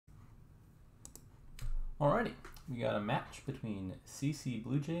Alrighty, we got a match between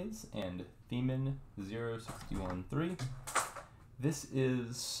ccbluejays and Theman0613. This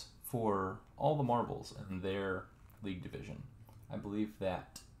is for all the marbles in their league division. I believe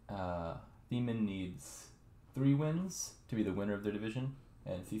that Theman needs 3 wins to be the winner of their division,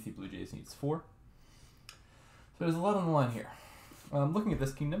 and ccbluejays needs 4. So there's a lot on the line here. Looking at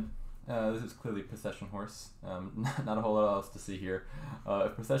this kingdom, this is clearly Procession Horse. Not a whole lot else to see here.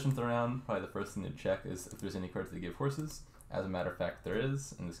 If Procession's around, probably the first thing to check is if there's any cards that give horses. As a matter of fact, there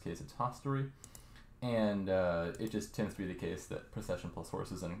is. In this case, it's Hostelry. And it just tends to be the case that Procession plus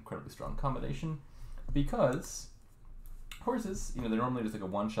horse is an incredibly strong combination because horses, they're normally just like a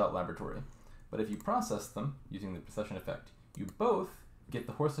one-shot laboratory. But if you process them using the Procession effect, you both get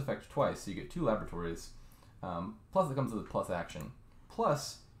the horse effect twice, so you get 2 laboratories. Plus it comes with a plus action.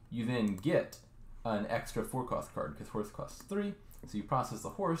 Plus, you then get an extra 4-cost card because horse costs 3. So you process the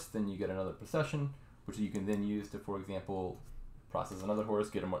horse, then you get another procession, which you can then use to, for example, process another horse,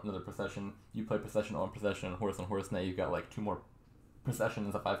 get another procession. You play procession on horse on horse. Now you've got like 2 more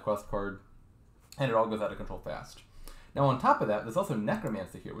processions, a 5-cost card, and it all goes out of control fast. Now on top of that, there's also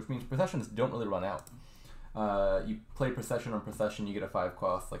Necromancer here, which means processions don't really run out. You play procession on procession, you get a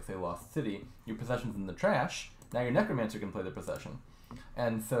 5-cost, like say Lost City. Your procession's in the trash. Now your Necromancer can play the procession.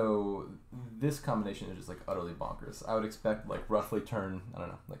 And so this combination is just like utterly bonkers. I would expect like roughly turn, I don't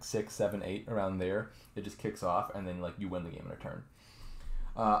know, like 6, 7, 8 around there. It just kicks off and then like you win the game in a turn.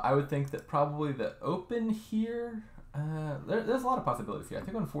 I would think that probably the open here, there's a lot of possibilities here. I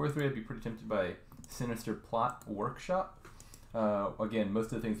think on 4-3 I'd be pretty tempted by Sinister Plot Workshop. Again,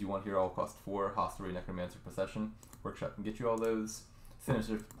 most of the things you want here all cost 4, Hostelry, Necromancer, Procession. Workshop can get you all those.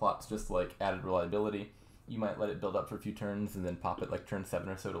 Sinister Plot's just like added reliability. You might let it build up for a few turns and then pop it like turn 7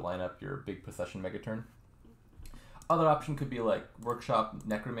 or so to line up your big Procession mega turn. Other option could be like Workshop,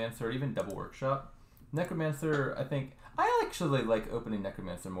 Necromancer, or even double Workshop. Necromancer, I actually like opening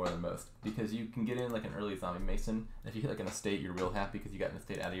Necromancer more than most because you can get in like an early Zombie Mason. If you hit like an estate, you're real happy because you got an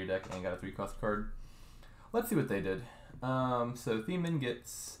estate out of your deck and got a 3-cost card. Let's see what they did. So Theman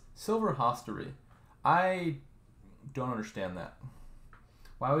gets Silver Hostelry. I don't understand that.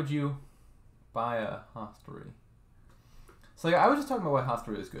 Why would you buy a Hostelry? So like, I was just talking about why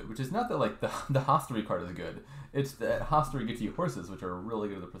Hostelry is good, which is not that like the Hostelry card is good. It's that Hostelry gets you horses, which are really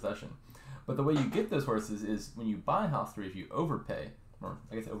good with the Procession. But the way you get those horses is when you buy Hostelry, if you overpay, or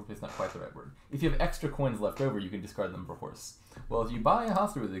I guess overpay is not quite the right word. If you have extra coins left over, you can discard them for horse. Well, if you buy a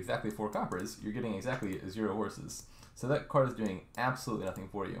Hostelry with exactly 4 coppers, you're getting exactly 0 horses. So that card is doing absolutely nothing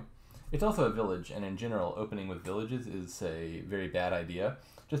for you. It's also a village, and in general, opening with villages is a very bad idea.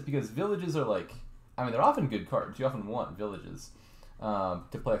 Just because villages are like, they're often good cards. You often want villages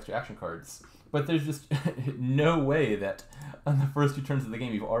to play extra action cards. But there's just no way that on the first 2 turns of the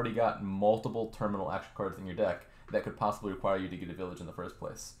game, you've already got multiple terminal action cards in your deck that could possibly require you to get a village in the first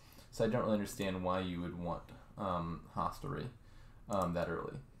place. So I don't really understand why you would want Hostelry that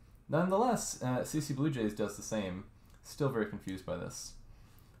early. Nonetheless, ccbluejays does the same. Still very confused by this.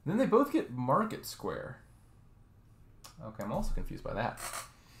 Then they both get Market Square. Okay, I'm also confused by that.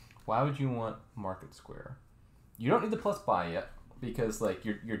 Why would you want Market Square? You don't need the plus buy yet because like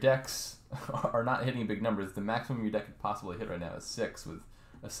your decks are not hitting big numbers. The maximum your deck could possibly hit right now is 6 with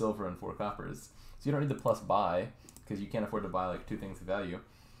a silver and 4 coppers. So you don't need the plus buy because you can't afford to buy like 2 things of value.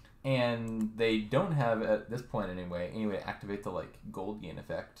 And they don't have, at this point anyway, any way to activate the like gold gain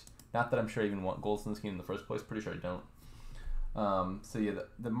effect. Not that I'm sure I even want golds in this game in the first place. Pretty sure I don't. So yeah,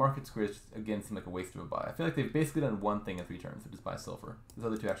 the Market Squares again seem like a waste of a buy. I feel like they've basically done one thing in 3 turns, which is buy silver. Those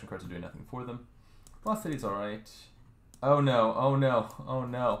other 2 action cards are doing nothing for them. Lost City's alright. Oh no, oh no, oh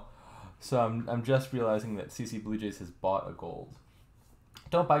no. So I'm just realizing that ccbluejays has bought a gold.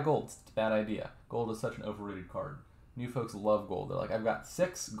 Don't buy golds, it's a bad idea. Gold is such an overrated card. New folks love gold. They're like, I've got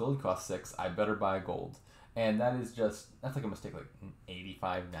 6, gold costs 6, I better buy gold. And that's like a mistake like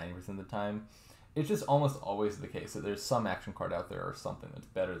 85–90% of the time. It's just almost always the case that there's some action card out there or something that's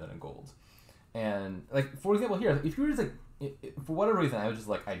better than a gold. And like, for example here, if you were just like, for whatever reason, I was just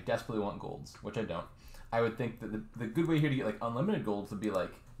like, I desperately want golds, which I don't. I would think that the good way here to get like unlimited golds would be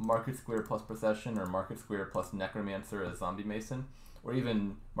like Market Square plus Procession or Market Square plus Necromancer as Zombie Mason, or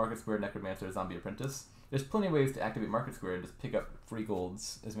even Market Square, Necromancer, Zombie Apprentice. There's plenty of ways to activate Market Square and just pick up free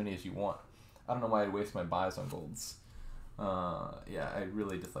golds, as many as you want. I don't know why I'd waste my buys on golds. Yeah, I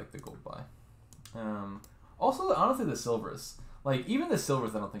really dislike the gold buy. Also, honestly, the silvers. Like, even the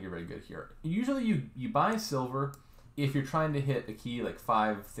silvers I don't think are very good here. Usually you buy silver if you're trying to hit a key like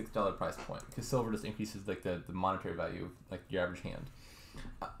 $5, $6 price point, because silver just increases like the monetary value of like your average hand.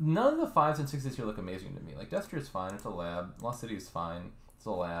 None of the 5s and 6s here look amazing to me. Like Duster is fine, it's a lab. Lost City is fine, it's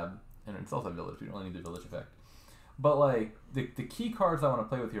a lab. and it's also village. We don't really need the village effect. But like the key cards I want to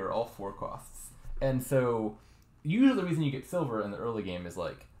play with here are all 4 costs, and so usually the reason you get silver in the early game is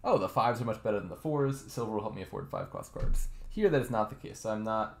like, oh, the 5s are much better than the 4s. Silver will help me afford 5 cost cards. Here that is not the case. So I'm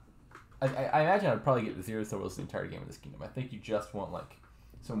not. I imagine I'd probably get the 0 silvers the entire game of this kingdom. I think you just want like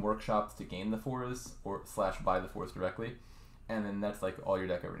some workshops to gain the 4s or / buy the 4s directly, and then that's like all your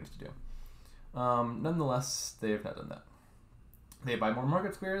deck ever needs to do. Nonetheless, they have not done that. They buy more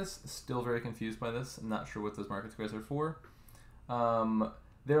market squares. Still very confused by this. I'm not sure what those market squares are for.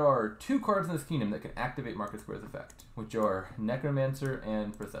 There are 2 cards in this kingdom that can activate market squares effect, which are Necromancer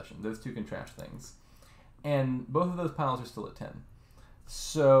and Procession. Those 2 can trash things. And both of those piles are still at 10.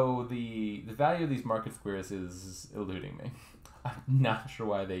 So the value of these market squares is eluding me. I'm not sure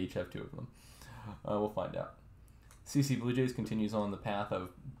why they each have 2 of them. We'll find out. CC Blue Jays continues on the path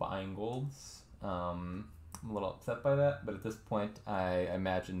of buying golds. I'm a little upset by that, but at this point, I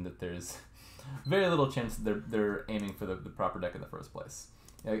imagine that there's very little chance that they're aiming for the proper deck in the first place.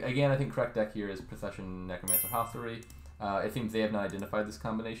 Again, I think correct deck here is Procession, Necromancer, Hostelry. It seems they have not identified this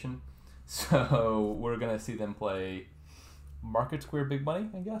combination, so we're going to see them play Market Square Big Money,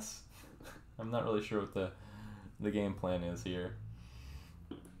 I guess. I'm not really sure what the game plan is here.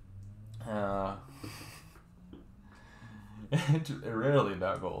 It's rarely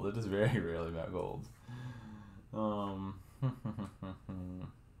about gold. It is very rarely about gold.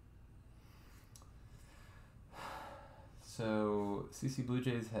 So CC Blue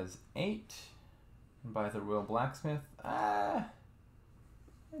Jays has 8 and buys a Royal Blacksmith.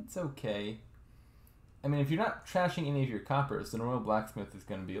 It's okay. I mean, if you're not trashing any of your coppers, then Royal Blacksmith is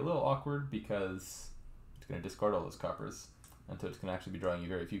going to be a little awkward because it's going to discard all those coppers, and so it's going to actually be drawing you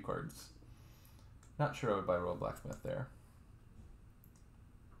very few cards. Not sure I would buy Royal Blacksmith there.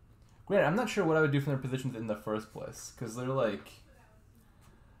 Granted, I'm not sure what I would do from their positions in the first place, because they're like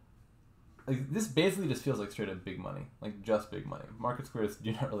this basically just feels like straight up big money, like just big money. Market squares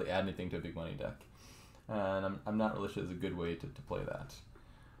do not really add anything to a big money deck, and I'm not really sure there's a good way to play that.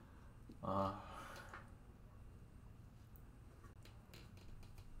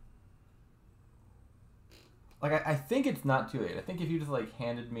 Like, I think it's not too late. I think if you just, like,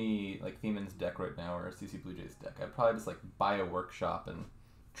 handed me, like, Theman's deck right now, or CC Blue Jays deck, I'd probably just, like, buy a workshop and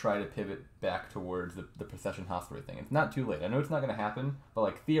try to pivot back towards the Procession Hostelry thing. It's not too late. I know it's not going to happen, but,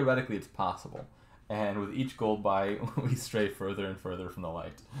 like, theoretically it's possible. And with each gold buy, we stray further and further from the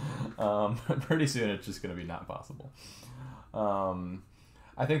light. Pretty soon it's just going to be not possible.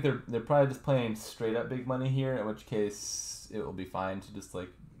 I think they're probably just playing straight up big money here, in which case it will be fine to just, like,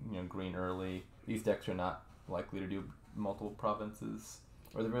 you know, green early. These decks are not likely to do multiple provinces,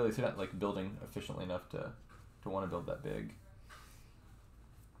 or they're really not like building efficiently enough to want to build that big.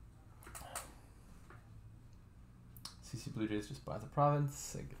 CC Blue Jays just buys a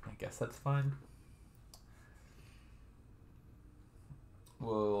province. I guess that's fine.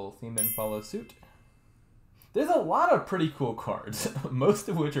 Will Theman follow suit? There's a lot of pretty cool cards, most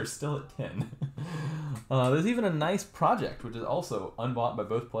of which are still at 10. There's even a nice project, which is also unbought by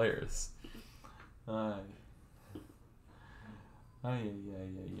both players.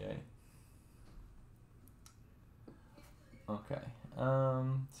 Okay.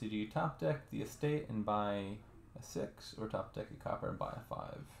 So do you top deck the estate and buy a 6, or top deck a copper and buy a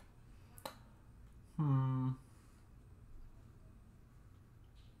 5?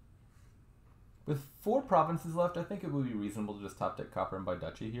 With 4 provinces left, I think it would be reasonable to just top deck copper and buy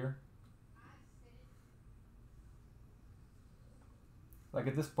duchy here. Like,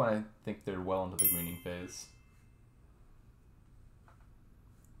 at this point, I think they're well into the greening phase.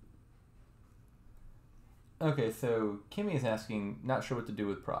 Okay, so Kimmy is asking, not sure what to do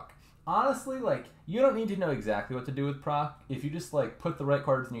with proc. Honestly, like, you don't need to know exactly what to do with proc. If you just, like, put the right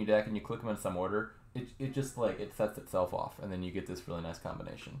cards in your deck and you click them in some order, it just, like, it sets itself off, and then you get this really nice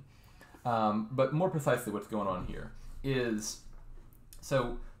combination. But more precisely what's going on here is,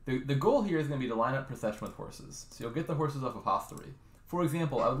 so the goal here is going to be to line up Procession with horses. So you'll get the horses off of Hostelry. For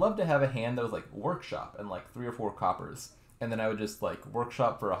example, I would love to have a hand that was, like, Workshop and, like, 3 or 4 coppers. And then I would just, like,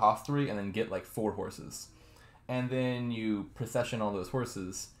 Workshop for a Hostelry and then get, like, 4 horses. And then you procession all those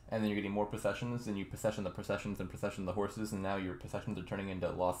horses, and then you're getting more processions, and you procession the processions and procession the horses, and now your processions are turning into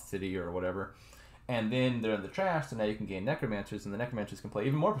Lost City or whatever. And then they're in the trash, so now you can gain Necromancers, and the Necromancers can play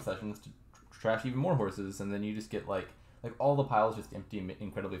even more processions to trash even more horses, and then you just get, like all the piles just empty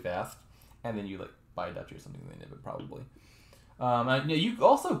incredibly fast, and then you, like, buy a Dutch or something in the end of it, probably. You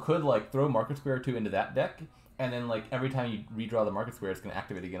also could, like, throw Market Square 2 into that deck, and then, like, every time you redraw the Market Square, it's going to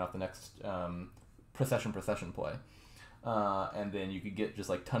activate again off the next procession play. And then you could get just,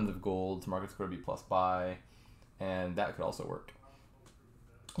 like, tons of golds, Market Square B plus buy, and that could also work.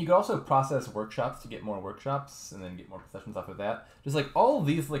 You could also process workshops to get more workshops and then get more possessions off of that. Just like all of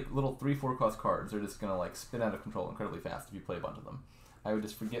these like little 3-4 cost cards are just gonna like spin out of control incredibly fast if you play a bunch of them. I would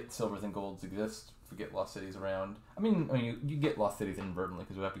just forget silvers and golds exist, forget lost cities around. I mean you get lost cities inadvertently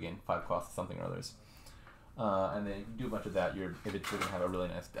because you have to gain 5 costs of something or others. And then you do a bunch of that, you're eventually gonna have a really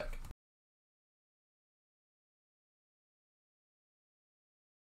nice deck.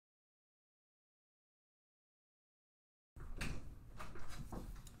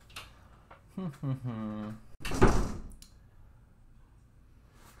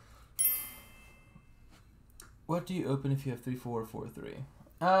 What do you open if you have 3-4 or 4-3?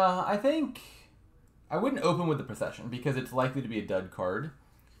 I think I wouldn't open with the Procession because it's likely to be a dud card.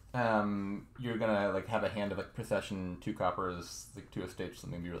 You're gonna like have a hand of like Procession, 2 coppers, like 2 estates,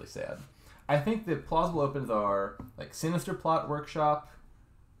 something be really sad. I think the plausible opens are like Sinister Plot Workshop,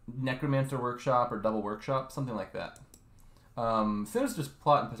 Necromancer Workshop, or Double Workshop, something like that. Sinister's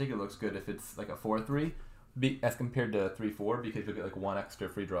Plot in particular looks good if it's like a 4-3 as compared to 3-4 because you'll get like 1 extra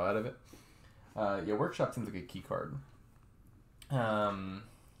free draw out of it. Yeah, Workshop seems like a key card. And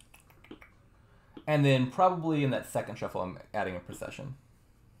then probably in that second shuffle I'm adding a Procession.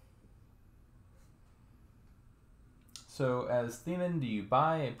 So as Theman, do you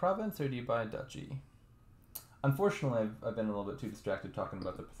buy a province or do you buy a duchy? Unfortunately, I've been a little bit too distracted talking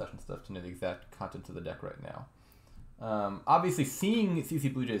about the Procession stuff to know the exact content of the deck right now. Obviously, seeing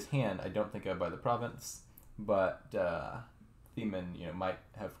CC Blue Jays' hand, I don't think I'd buy the province, but Theman, might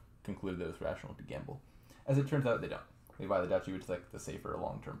have concluded that it was rational to gamble. As it turns out, they don't. They buy the duchy, which is like the safer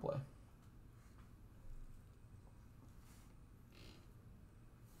long-term play.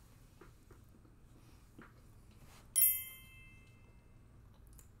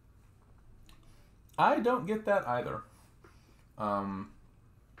 I don't get that either.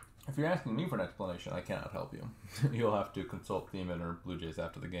 If you're asking me for an explanation, I cannot help you. You'll have to consult Theman or Blue Jays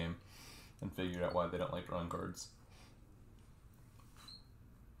after the game and figure out why they don't like drawing cards.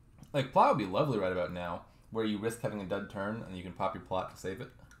 Like, Plot would be lovely right about now, where you risk having a dud turn and you can pop your Plot to save it.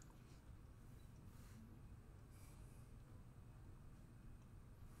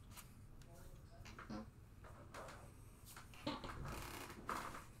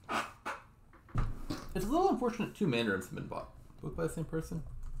 It's a little unfortunate 2 Mandarins have been bought. Both by the same person?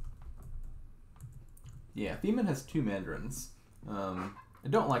 Yeah, Theman has 2 Mandarins. I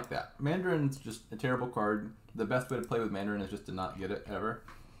don't like that. Mandarin's just a terrible card. The best way to play with Mandarin is just to not get it, ever.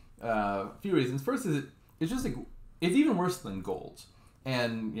 A few reasons. First is it's just like, it's even worse than gold.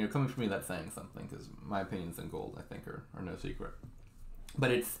 And, coming from me, that's saying something, because my opinions on gold, I think, are no secret.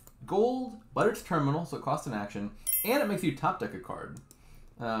 But it's gold, but it's terminal, so it costs an action, and it makes you top deck a card.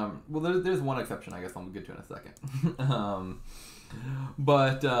 Well, there's one exception, I guess I'll get to in a second.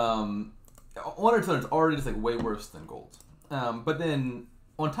 But 1 or 2 is already just like way worse than gold. But then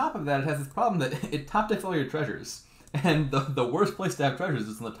on top of that, it has this problem that it top decks all your treasures. And the worst place to have treasures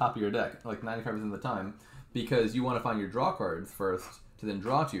is on the top of your deck, like 95% of the time, because you want to find your draw cards first to then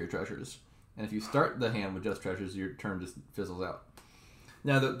draw to your treasures. And if you start the hand with just treasures, your turn just fizzles out.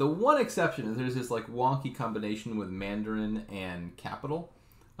 Now, the one exception is there's this like wonky combination with Mandarin and Capital,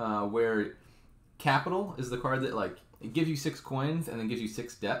 where Capital is the card that like it gives you 6 coins and then gives you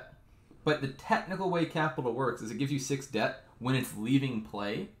 6 debt. But the technical way Capital works is it gives you 6 debt when it's leaving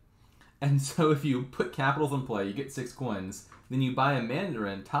play. And so if you put Capitals in play, you get 6 coins, then you buy a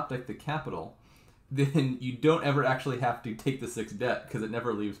Mandarin, top deck the Capital, then you don't ever actually have to take the 6 debt because it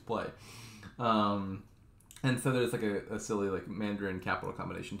never leaves play. And so there's like a silly like Mandarin Capital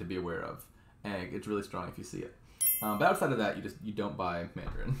combination to be aware of. And it's really strong if you see it. But outside of that, you don't buy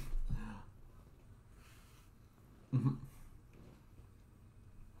Mandarin.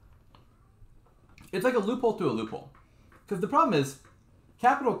 It's like a loophole to a loophole. Because the problem is,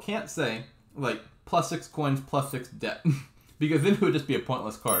 Capital can't say, like, plus 6 coins, plus 6 debt. Because then it would just be a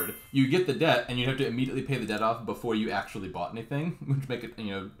pointless card. You get the debt, and you have to immediately pay the debt off before you actually bought anything, which make it,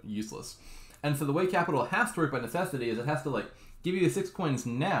 useless. And so the way Capital has to work by necessity is it has to, like, give you the 6 coins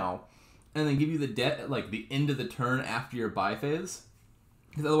now, and then give you the debt at, like, the end of the turn after your buy phase.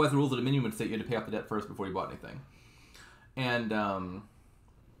 Because otherwise the rules of Dominion would say you had to pay off the debt first before you bought anything. And,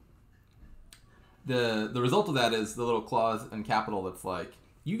 the result of that is the little clause in Capital that's like,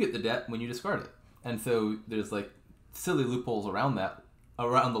 you get the debt when you discard it. And so there's, like, silly loopholes around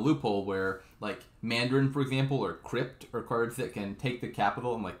the loophole where, like, Mandarin, for example, or Crypt, or cards that can take the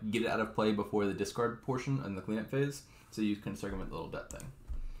Capital and, like, get it out of play before the discard portion in the cleanup phase. So you can circumvent the little debt thing.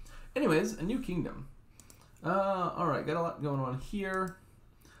 Anyways, a new kingdom. Alright, got a lot going on here.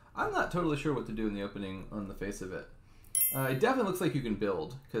 I'm not totally sure what to do in the opening on the face of it. It definitely looks like you can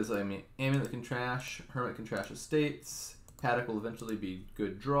build, because, I mean, Amulet can trash, Hermit can trash estates, Paddock will eventually be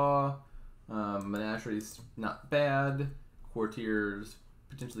good draw. Menagerie's not bad. Courtier's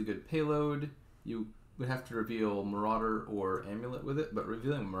potentially good payload. You would have to reveal Marauder or Amulet with it, but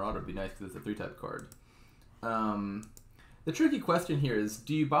revealing Marauder would be nice because it's a 3-type card. The tricky question here is,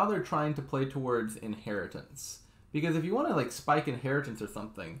 do you bother trying to play towards Inheritance? Because if you want to like spike Inheritance or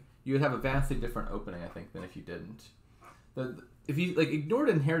something, you would have a vastly different opening, I think, than if you didn't. If you like ignored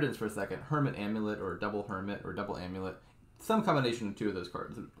Inheritance for a second, Hermit Amulet or double Hermit or double Amulet, some combination of 2 of those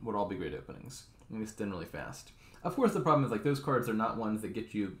cards would all be great openings. And they spin really fast. Of course, the problem is like those cards are not ones that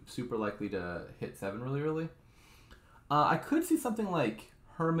get you super likely to hit 7 really early. I could see something like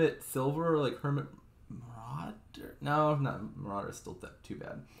Hermit Silver or like Hermit Marauder. No, not Marauder is still too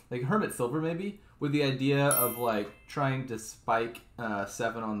bad. Like Hermit Silver maybe, with the idea of like trying to spike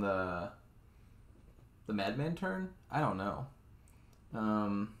 7 on the Madman turn. I don't know.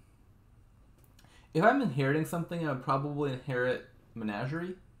 If I'm inheriting something, I would probably inherit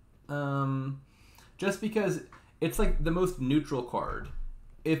Menagerie. Just because it's like the most neutral card.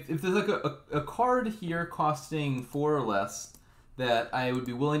 If there's like a card here costing 4 or less that I would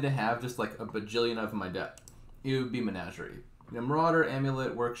be willing to have just like a bajillion of in my deck, it would be Menagerie. You know, Marauder,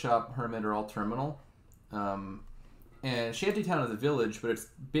 Amulet, Workshop, Hermit are all terminal. And Shantytown is a village, but it's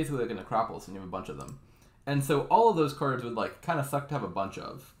basically like a Necropolis and you have a bunch of them. And so all of those cards would like kind of suck to have a bunch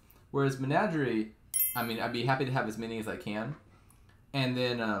of. Whereas Menagerie, I mean, I'd be happy to have as many as I can. And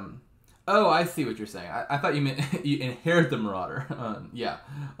then, oh, I see what you're saying. I thought you meant you inherit the Marauder. Yeah.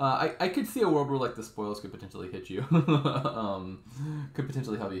 I could see a world where like the spoils could potentially hit you. Could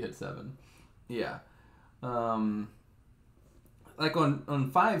potentially help you hit 7. Yeah. Like on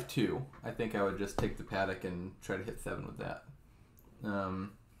 5-2, I think I would just take the Paddock and try to hit 7 with that.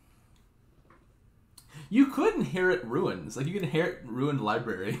 You could inherit Ruins. Like, you could inherit Ruined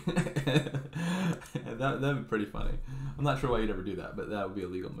Library. That'd be pretty funny. I'm not sure why you'd ever do that, but that would be a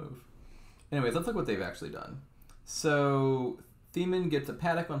legal move. Anyways, let's look what they've actually done. So, Theman gets a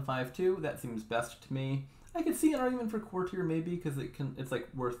Paddock on 5-2. That seems best to me. I could see an argument for Courtier, maybe, because it's like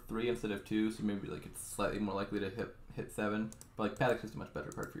worth 3 instead of 2, so maybe like it's slightly more likely to hit 7. But like Paddock's just a much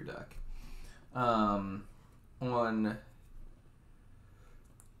better card for your deck. On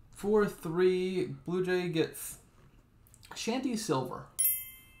 4-3, Blue Jay gets Shanty Silver.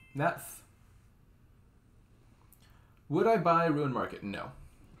 That's... Would I buy Ruin Market? No.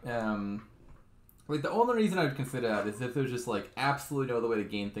 Like the only reason I would consider that is if there's just like absolutely no other way to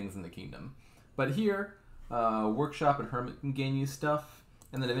gain things in the kingdom. But here, Workshop and Hermit can gain you stuff,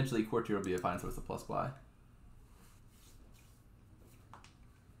 and then eventually Courtier will be a fine source of plus buy.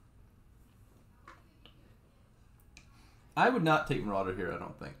 I would not take Marauder here, I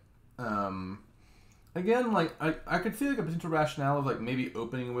don't think. Again, like I could see like a potential rationale of like maybe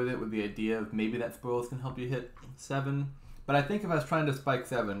opening with it with the idea of maybe that spoils can help you hit 7. But I think if I was trying to spike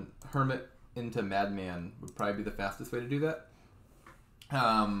 7, Hermit into Madman would probably be the fastest way to do that.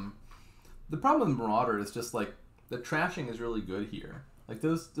 The problem with Marauder is just like the trashing is really good here. Like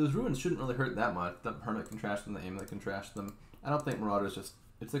those ruins shouldn't really hurt that much. The Hermit can trash them, the Amulet can trash them. I don't think Marauder is just,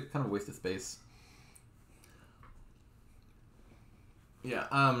 it's a kind of waste of space. Yeah,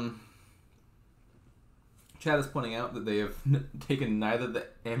 Chad is pointing out that they have taken neither the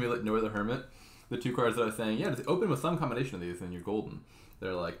Amulet nor the Hermit. The 2 cards that I was saying, yeah, just open with some combination of these and you're golden.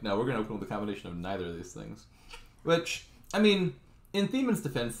 They're like, no, we're going to open with a combination of neither of these things. Which, I mean, in Theman's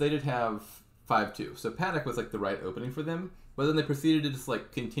defense, they did have 5-2. So Paddock was like the right opening for them. But then they proceeded to just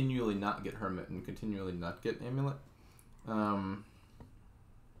like continually not get Hermit and continually not get Amulet.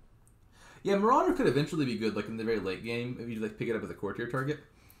 Yeah, Marauder could eventually be good, like in the very late game, if you like pick it up as a Courtier target,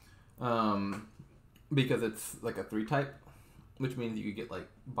 because it's like a 3-type, which means you could get like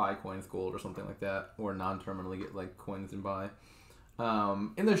buy coins gold or something like that, or non-terminally get like coins and buy.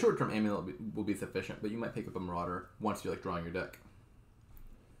 In the short term, Amulet will be sufficient, but you might pick up a Marauder once you're like drawing your deck.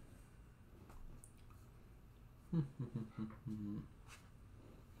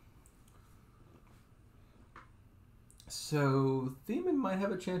 So, Theman might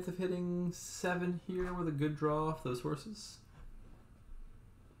have a chance of hitting 7 here with a good draw off those horses.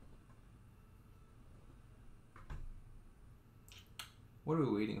 What are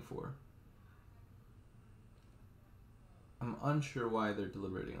we waiting for? I'm unsure why they're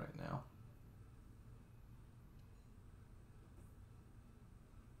deliberating right now.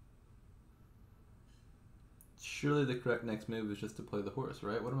 Surely the correct next move is just to play the horse,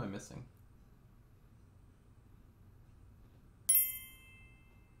 right? What am I missing?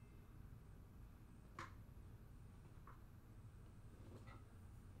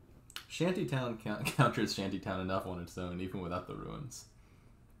 Shantytown counters Shantytown enough on its own, even without the ruins.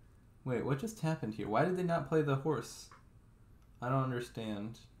 Wait, what just happened here? Why did they not play the horse? I don't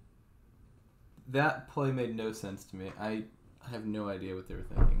understand. That play made no sense to me. I have no idea what they were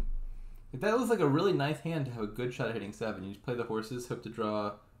thinking. That was like a really nice hand to have a good shot at hitting 7. You just play the horses, hope to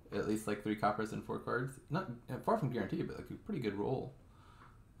draw at least like 3 coppers and 4 cards. Not far from guaranteed, but like a pretty good roll.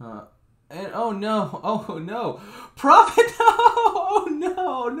 And oh no, profit! No!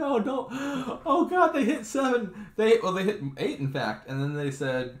 Oh no, don't! Oh god, they hit 7. They hit 8 in fact, and then they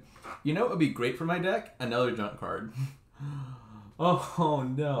said, you know what would be great for my deck? Another junk card. Oh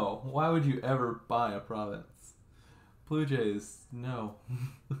no, why would you ever buy a province? Blue Jays, no.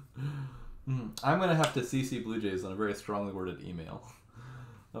 I'm gonna have to CC Blue Jays on a very strongly worded email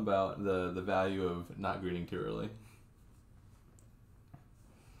about the value of not greeting too early.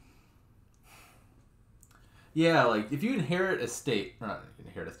 Yeah, like if you inherit a state, or not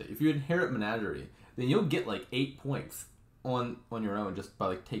inherit a state, if you inherit Menagerie, then you'll get like 8 points on your own just by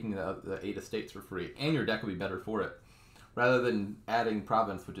like taking the 8 estates for free, and your deck will be better for it, rather than adding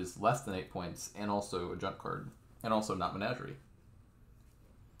Province, which is less than 8 points, and also a junk card, and also not Menagerie,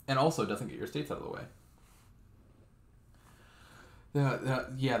 and also doesn't get your estates out of the way.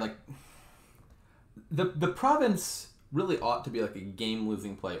 Yeah, like the Province really ought to be like a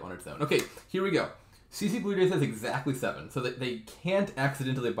game-losing play on its own. Okay, here we go. CC Blue Jays has exactly 7, so that they can't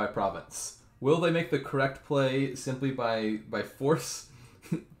accidentally buy Province. Will they make the correct play simply by force?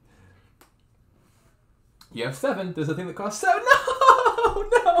 You have 7. There's a thing that costs 7. No,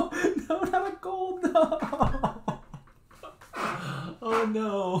 not a gold. No. Oh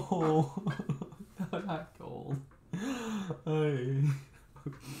no, no, not gold. Hey.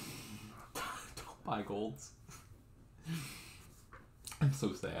 Don't buy golds. I'm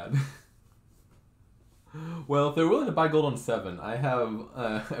so sad. Well, if they're willing to buy gold on 7, I have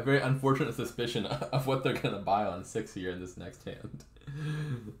a very unfortunate suspicion of what they're going to buy on 6 here in this next hand.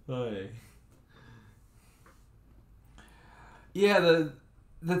 Hey. Yeah, the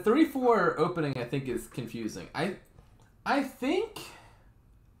 3-4 opening I think is confusing. I think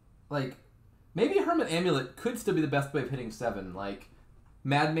like maybe Hermit Amulet could still be the best way of hitting 7. Like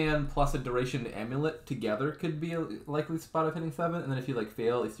Madman plus a Duration Amulet together could be a likely spot of hitting 7, and then if you like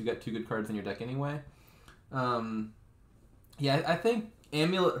fail, at least you got 2 good cards in your deck anyway. Yeah, I think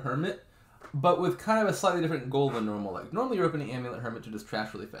Amulet Hermit, but with kind of a slightly different goal than normal. Like normally you're opening Amulet Hermit to just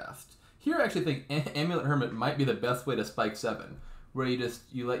trash really fast. Here I actually think Amulet Hermit might be the best way to spike 7, where you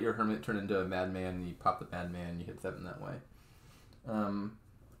let your Hermit turn into a Madman, and you pop the Madman, and you hit 7 that way.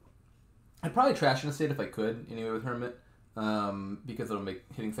 I'd probably trash an estate if I could, anyway, with Hermit, because it'll make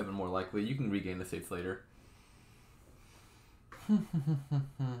hitting 7 more likely. You can regain the estates later.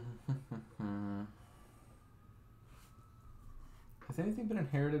 Has anything been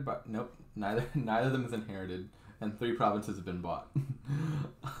inherited by... Nope, neither of them is inherited, and 3 provinces have been bought.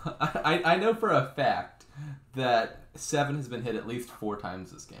 I know for a fact that 7 has been hit at least 4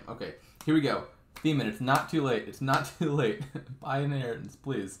 times this game. Okay, here we go. Theman, it's not too late. It's not too late. Buy inheritance,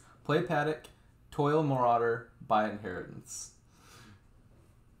 please. Play Paddock, Toil Marauder, buy inheritance.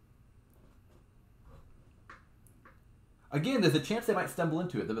 Again, there's a chance they might stumble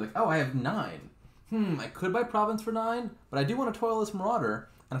into it. They'll be like, oh, I have 9. I could buy Province for 9, but I do want to toil this Marauder.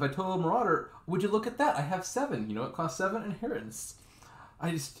 And if I toil Marauder, would you look at that? I have 7. You know it costs 7? Inheritance.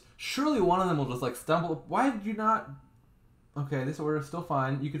 Surely one of them will just like stumble. Why did you not... Okay, this order is still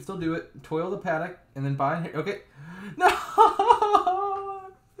fine. You could still do it. Toil the Paddock, and then buy... Okay. No!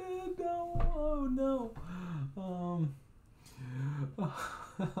 No! Oh, no.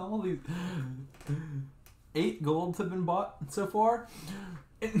 All these... 8 golds have been bought so far.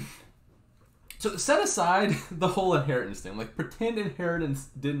 So set aside the whole inheritance thing. Like, pretend inheritance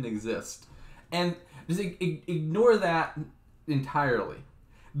didn't exist. And just ignore that entirely.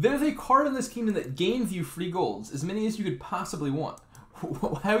 There's a card in this kingdom that gains you free golds, as many as you could possibly want.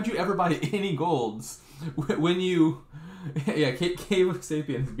 Why would you ever buy any golds when you... Yeah, Cave of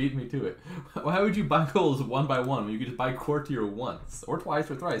Sapiens beat me to it. Why would you buy golds one by one when you could just buy Courtier once, or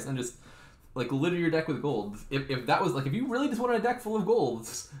twice, or thrice, and just... like, litter your deck with golds. If that was, like, if you really just wanted a deck full of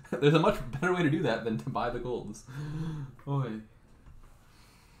golds, there's a much better way to do that than to buy the golds. Oy.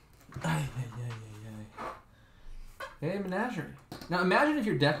 Hey, Menagerie. Now, imagine if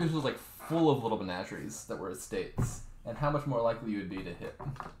your deck was just, like, full of little Menageries that were estates, and how much more likely you would be to hit.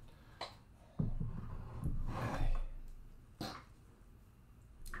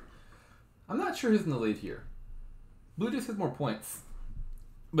 I'm not sure who's in the lead here. Blue Jays has more points.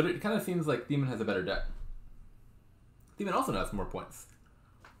 But it kind of seems like Theman has a better deck. Theman also has more points.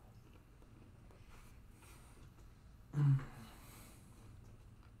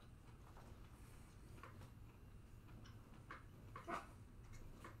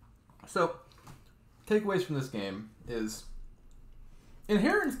 So, takeaways from this game is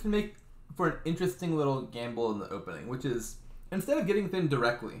Inheritance can make for an interesting little gamble in the opening, which is, instead of getting thin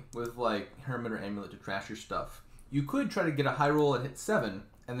directly with, like, Hermit or Amulet to trash your stuff, you could try to get a high roll and hit 7,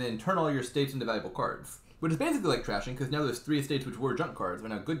 and then turn all your estates into valuable cards. Which is basically like trashing, because now there's 3 estates which were junk cards,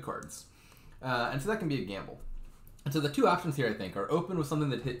 but now good cards. And so that can be a gamble. And so the 2 options here, I think, are open with something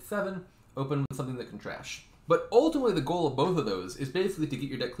that hits 7, open with something that can trash. But ultimately, the goal of both of those is basically to get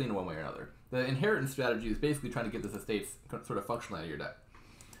your deck clean one way or another. The inheritance strategy is basically trying to get this estates sort of functional out of your deck.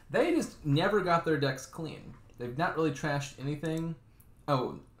 They just never got their decks clean. They've not really trashed anything.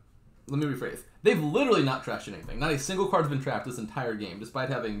 Oh, let me rephrase. They've literally not trashed anything. Not a single card's been trashed this entire game, despite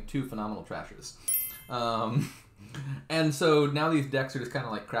having 2 phenomenal trashers. And so now these decks are just kind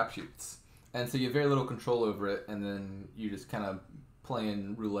of like crapshoots. And so you have very little control over it, and then you just kind of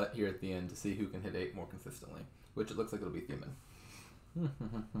playing roulette here at the end to see who can hit 8 more consistently, which it looks like it'll be Theman.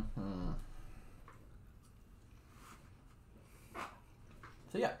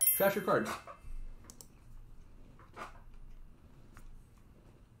 So yeah, trash your cards.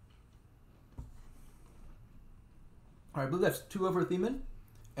 Alright, I believe that's 2 over Theman.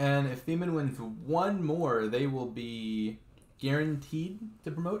 And if Theman wins 1 more, they will be guaranteed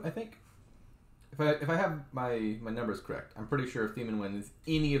to promote, I think. If I have my numbers correct, I'm pretty sure if Theman wins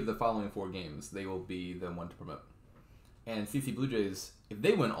any of the following 4 games, they will be the one to promote. And CC Blue Jays, if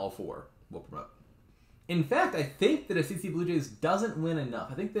they win all 4, will promote. In fact, I think that if CC Blue Jays doesn't win enough,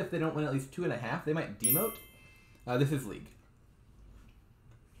 I think that if they don't win at least 2.5, they might demote. This is League.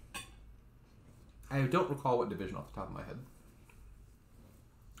 I don't recall what division off the top of my head.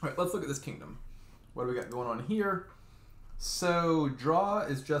 Alright, let's look at this kingdom. What do we got going on here? So, draw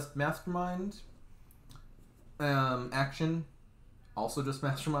is just Mastermind. Action, also just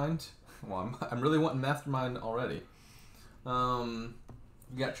Mastermind. Well, I'm really wanting Mastermind already. We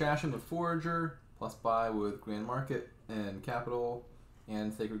got Trashing with Forager, plus buy with Grand Market and Capital,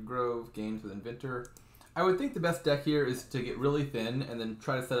 and Sacred Grove, gains with Inventor. I would think the best deck here is to get really thin and then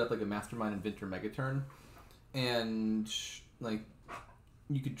try to set up like a Mastermind Inventor Megaturn. And like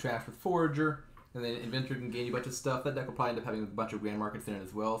you could trash with Forager, and then Inventor can gain you a bunch of stuff. That deck will probably end up having a bunch of Grand Markets in it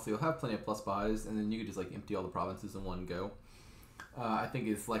as well, so you'll have plenty of plus buys, and then you could just like empty all the provinces in one go. I think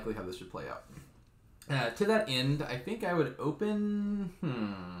is likely how this should play out. To that end, I think I would open...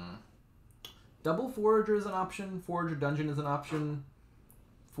 Double Forager is an option. Forager Dungeon is an option.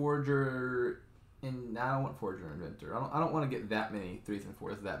 Forager... I don't want Forager and Inventor. I don't want to get that many 3s and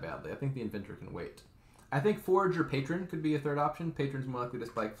 4s that badly. I think the Inventor can wait. I think Forager Patron could be a third option. Patron's more likely to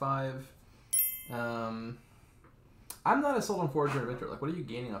spike 5. I'm not as sold on Forager and Inventor. Like, what are you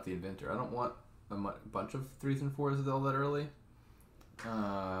gaining off the Inventor? I don't want a bunch of 3s and 4s all that early.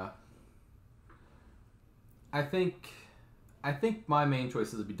 I think my main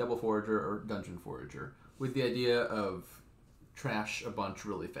choices would be Double Forager or Dungeon Forager, with the idea of trash a bunch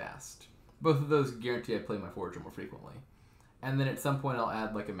really fast. Both of those guarantee I play my Forager more frequently. And then at some point I'll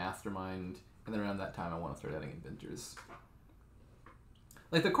add like a Mastermind, and then around that time I want to start adding Inventors.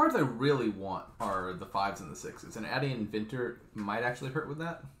 Like, the cards I really want are the 5s and the 6s, and adding Inventor might actually hurt with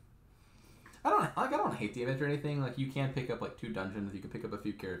that. I don't hate the Inventor or anything. Like, you can pick up like 2 dungeons, you can pick up a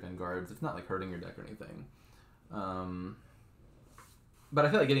few Caravan Guards. It's not like hurting your deck or anything. But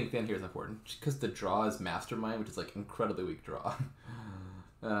I feel like getting thin here is important, because the draw is Mastermind, which is like incredibly weak draw.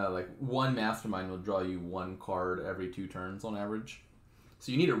 Like, 1 Mastermind will draw you 1 card every 2 turns on average.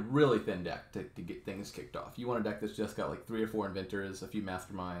 So you need a really thin deck to get things kicked off. You want a deck that's just got like 3 or 4 Inventors, a few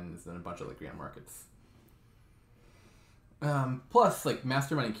Masterminds, and a bunch of like Grand Markets. Plus, like,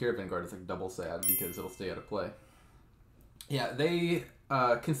 Mastermind and Caravan Guard is like double sad because it'll stay out of play. Yeah, they,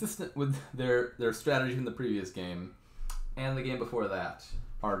 consistent with their strategy in the previous game, and the game before that,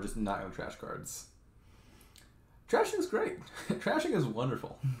 are just not going to trash cards. Trashing is great. Trashing is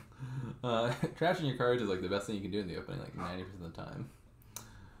wonderful. Trashing your cards is like the best thing you can do in the opening, like 90% of the time.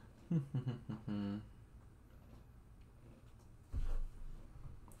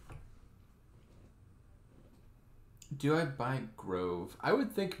 Do I buy Grove? I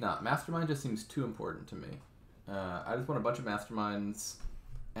would think not. Mastermind just seems too important to me. I just want a bunch of Masterminds,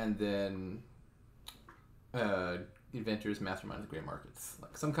 and then Inventors, Masterminds, Grey Markets.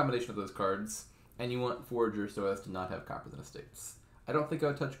 Like some combination of those cards, and you want Forager so as to not have Coppers and Estates. I don't think I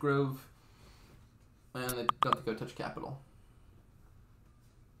would touch Grove, and I don't think I would touch Capital.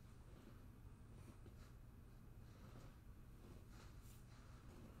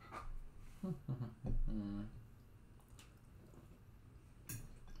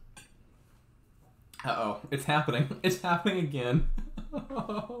 Uh-oh, it's happening. It's happening again.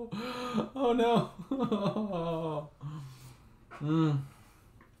 Oh no.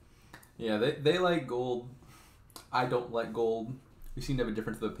 Yeah, they like gold. I don't like gold. We seem to have a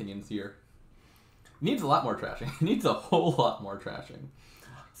difference of opinions here. It needs a lot more trashing. It needs a whole lot more trashing.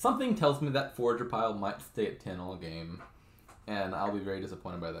 Something tells me that Forager pile might stay at 10 all game, and I'll be very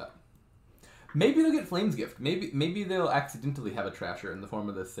disappointed by that. Maybe they'll get Flames Gift. Maybe they'll accidentally have a trasher in the form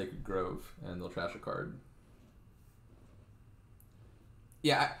of the Sacred Grove, and they'll trash a card.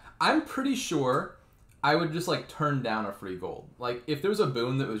 Yeah, I'm pretty sure I would just, like, turn down a free gold. Like, if there was a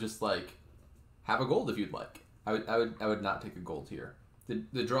boon that was just, like, have a gold if you'd like. I would not take a gold here.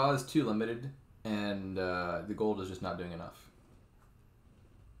 The draw is too limited, and the gold is just not doing enough.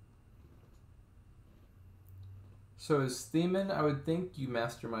 So as Theman, I would think you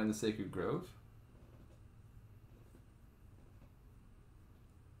mastermind the Sacred Grove.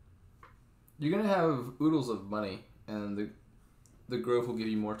 You're going to have oodles of money, and the Grove will give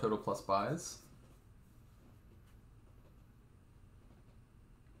you more total plus buys.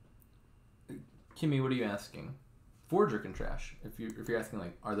 Kimmy, what are you asking? Forager can trash. If you're asking,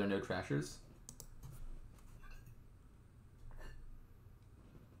 like, are there no trashers?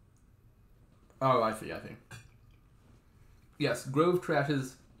 Oh, I see. Yes, Grove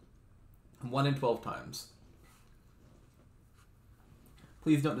trashes 1 in 12 times.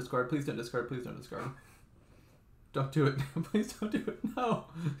 Please don't discard, please don't discard, please don't discard. Don't do it. Please don't do it. No.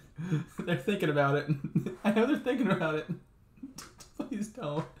 They're thinking about it. I know they're thinking about it. Please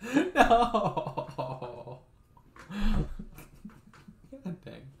don't. No. God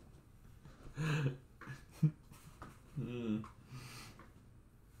dang.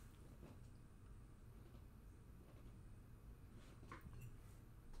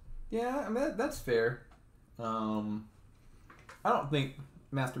 Yeah, I mean, that's fair. I don't think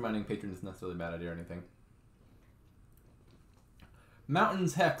masterminding Patron is necessarily a bad idea or anything.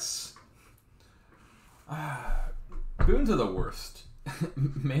 Mountains Hex. Boons are the worst.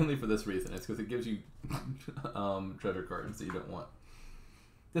 Mainly for this reason. It's because it gives you treasure cards that you don't want.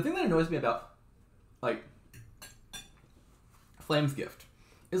 The thing that annoys me about, like, Flames Gift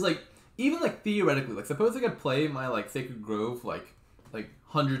is, like, even, like, theoretically, like, suppose I could play my, like, Sacred Grove, like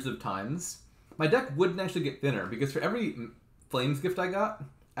hundreds of times. My deck wouldn't actually get thinner, because for every Flames Gift I got,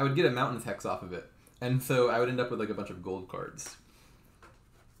 I would get a Mountains Hex off of it. And so I would end up with, like, a bunch of gold cards.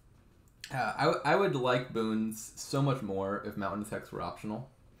 I would like boons so much more if Mountains Hex were optional.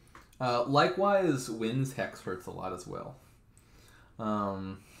 Likewise, Winds Hex hurts a lot as well.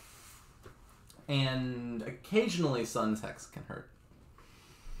 And occasionally Sun's Hex can hurt.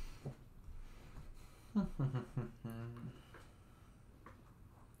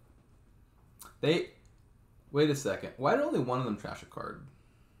 Wait a second. Why did only one of them trash a card?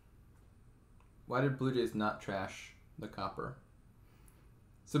 Why did Blue Jays not trash the copper?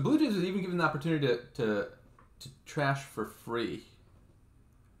 So Blue Jays was even given the opportunity to trash for free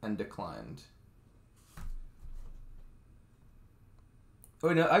and declined. Oh,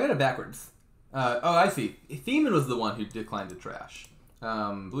 wait, no, I got it backwards. Oh, I see. Theman was the one who declined to trash.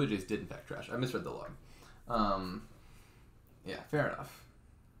 Blue Jays did, in fact, trash. I misread the log. Yeah, fair enough.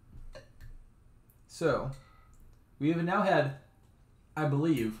 So, we have now had, I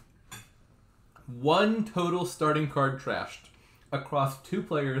believe, one total starting card trashed across 2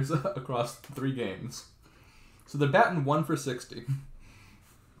 players across 3 games. So they're batting 1 for 60.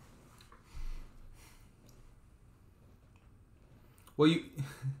 Well,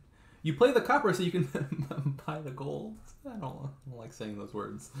 you play the copper so you can buy the gold. I don't like saying those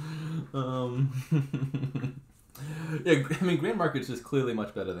words. Yeah, I mean, Grand Market's just clearly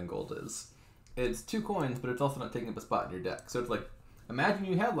much better than gold is. It's 2 coins, but it's also not taking up a spot in your deck. So it's like, imagine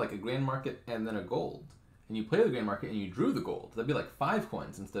you had like a Grand Market and then a gold, and you play the Grand Market and you drew the gold. That'd be like 5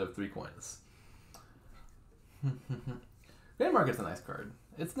 coins instead of 3 coins. Grand Market's a nice card.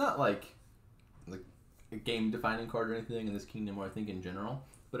 It's not like a game-defining card or anything in this kingdom, or I think in general,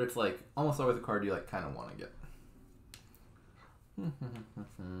 but it's like almost always a card you like kind of want to get.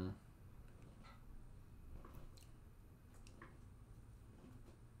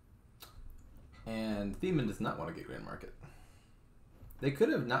 And Theman does not want to get Grand Market. They could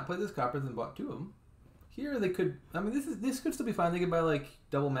have not played this coppers and bought 2 of them. Here they could. I mean, this could still be fine. They could buy like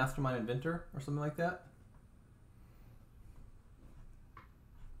double Mastermind Inventor or something like that.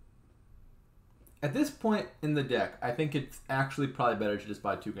 At this point in the deck, I think it's actually probably better to just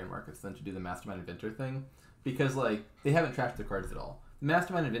buy 2 Grand Markets than to do the Mastermind Inventor thing, because like they haven't trashed their cards at all. The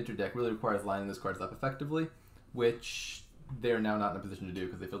Mastermind Inventor deck really requires lining those cards up effectively, which they're now not in a position to do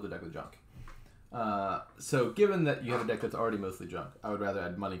because they filled the deck with junk. So given that you have a deck that's already mostly junk, I would rather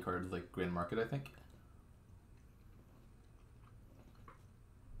add money cards like Grand Market, I think.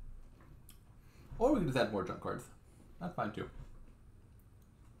 Or we could just add more junk cards. That's fine too.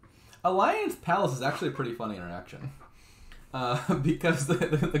 Alliance Palace is actually a pretty funny interaction. Because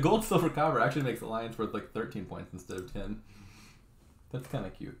the gold, silver, copper actually makes alliance worth like 13 points instead of 10. That's kind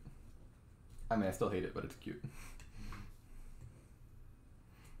of cute. I mean, I still hate it, but it's cute.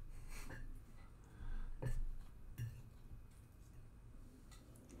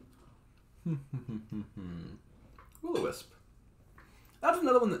 Will-O-Wisp. That's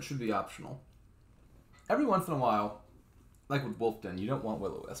another one that should be optional. Every once in a while, like with Wolfden, you don't want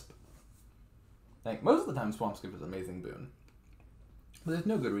Will-O-Wisp. Like, most of the time, Swamp Skip is an amazing boon. But there's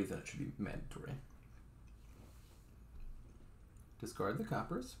no good reason it should be mandatory. Discard the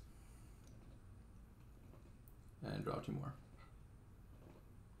coppers. And draw 2 more.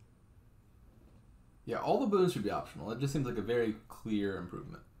 Yeah, all the boons should be optional. It just seems like a very clear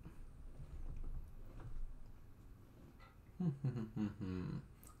improvement.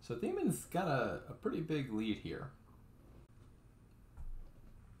 So Theman's got a pretty big lead here.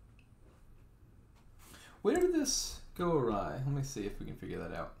 Where did this go awry? Let me see if we can figure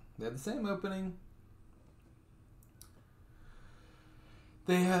that out. They have the same opening.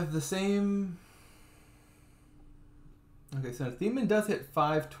 They have the same... Okay, so Theman does hit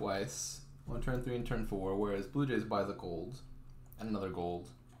 5 twice. On turn 3 and turn 4, whereas Blue Jays buys a gold. And another gold.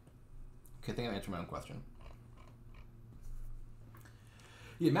 Okay, I think I answered my own question.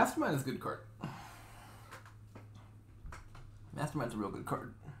 Yeah, Mastermind is a good card. Mastermind's a real good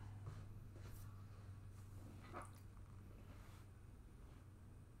card.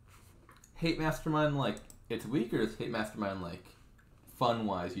 Hate Mastermind like it's weak, or is Hate Mastermind like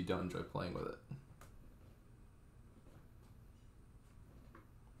fun-wise you don't enjoy playing with it?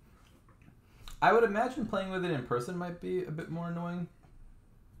 I would imagine playing with it in person might be a bit more annoying.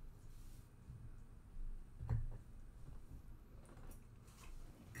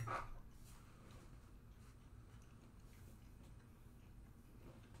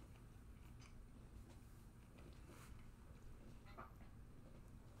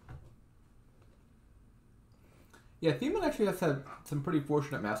 Yeah, Theman actually has had some pretty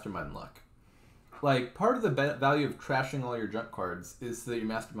fortunate Mastermind luck. Like, part of the value of trashing all your junk cards is that your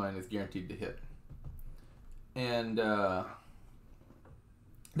Mastermind is guaranteed to hit. And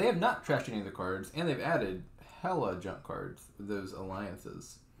they have not trashed any of the cards, and they've added hella junk cards with those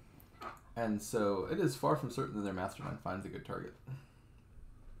alliances. And so it is far from certain that their Mastermind finds a good target.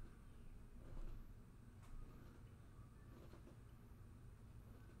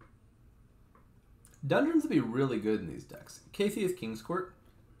 Dungeons would be really good in these decks. Casey is King's Court.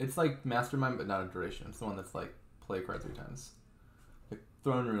 It's like Mastermind, but not a duration. It's the one that's like play a card 3 times. Like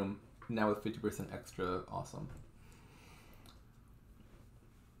Throne Room, now with 50% extra, awesome.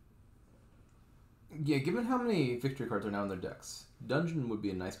 Yeah, given how many victory cards are now in their decks, Dungeon would be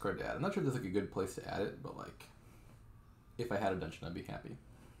a nice card to add. I'm not sure there's like a good place to add it, but like, if I had a Dungeon, I'd be happy.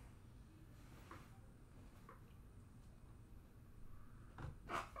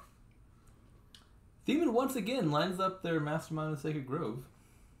 Theman once again lines up their Mastermind of Sacred Grove.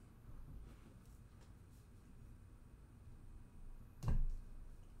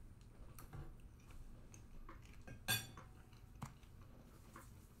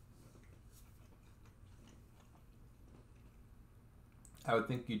 I would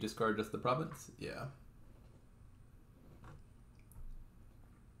think you discard just the province. Yeah.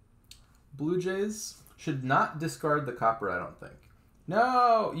 Blue Jays should not discard the copper, I don't think.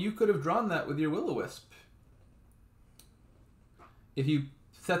 No, you could have drawn that with your Will-O-Wisp. If you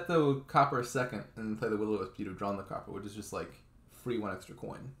set the copper second and play the Will-O-Wisp, you'd have drawn the copper, which is just like free 1 extra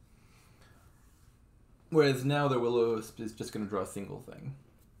coin. Whereas now their Will-O-Wisp is just going to draw a single thing.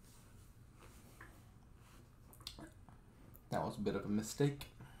 That was a bit of a mistake.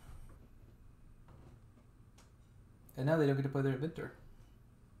 And now they don't get to play their Inventor.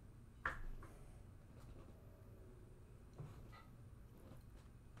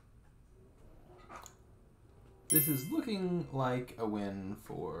 This is looking like a win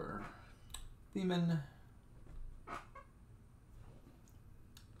for Theman.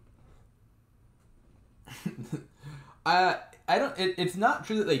 It's not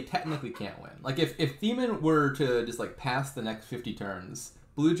true that they technically can't win. Like, if Theman were to just, like, pass the next 50 turns,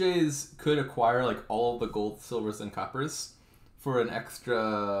 Blue Jays could acquire, like, all of the gold, silvers, and coppers for an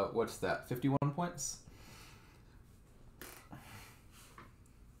extra, what's that, 51 points?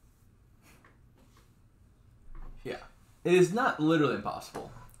 Yeah. It is not literally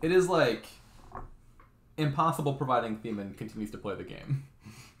impossible. It is, like, impossible providing Theman continues to play the game.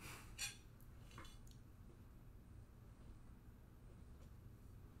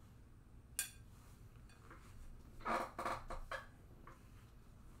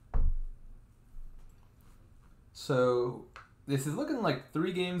 So, this is looking like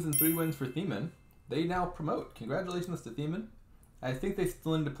 3 games and 3 wins for Theman. they now promote. Congratulations to Theman. I think they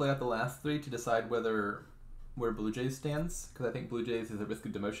still need to play out the last 3 to decide where Blue Jays stands, because I think Blue Jays is a risk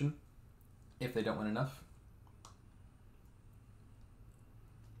of demotion if they don't win enough.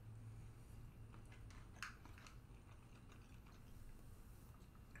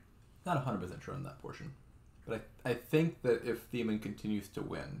 Not 100% sure on that portion, but I think that if Theman continues to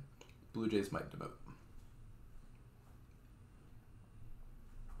win, Blue Jays might demote.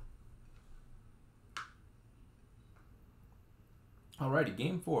 Alrighty,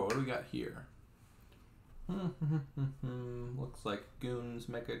 game 4. What do we got here? Looks like Goons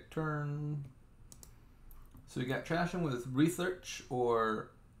make a turn. So we got Trashing with Research or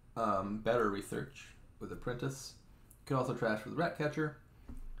Better Research with Apprentice. You can also trash with Ratcatcher.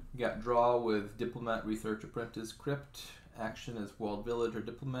 You got Draw with Diplomat, Research, Apprentice, Crypt. Action is Walled Village or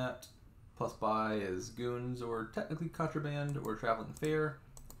Diplomat. Plus Buy is Goons or technically Contraband or Traveling Fair.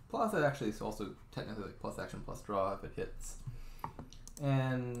 Plus that actually is also technically like plus action plus draw if it hits.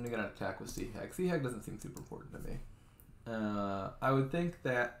 And we're going to attack with Sea Hag. Sea Hag doesn't seem super important to me. I would think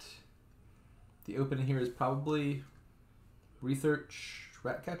that the opening here is probably Research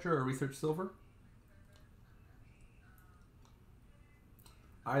Ratcatcher or Research Silver.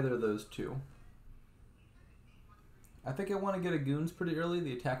 Either of those two. I think I want to get a Goons pretty early.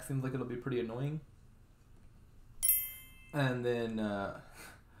 The attack seems like it'll be pretty annoying. And then...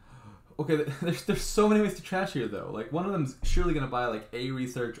 okay, there's so many ways to trash here, though. Like, one of them's surely going to buy, like, a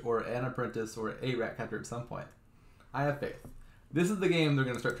Research or an Apprentice or a Ratcatcher at some point. I have faith. This is the game they're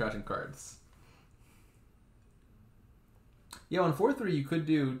going to start trashing cards. Yeah, on 4-3, you could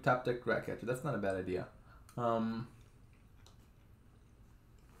do top deck Ratcatcher. That's not a bad idea.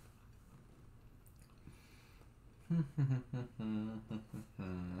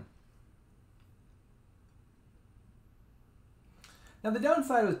 Now, the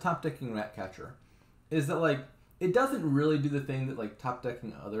downside with top decking Ratcatcher is that, like, it doesn't really do the thing that, like, top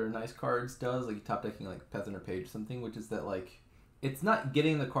decking other nice cards does, like top decking, like, Peasant or Page or something, which is that, like, it's not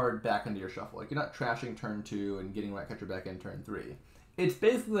getting the card back into your shuffle. Like, you're not trashing turn 2 and getting Ratcatcher back in turn 3. It's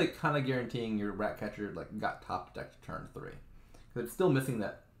basically, like, kind of guaranteeing your Ratcatcher, like, got top decked turn 3. Because it's still missing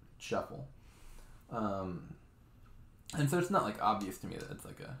that shuffle. And so it's not, like, obvious to me that it's,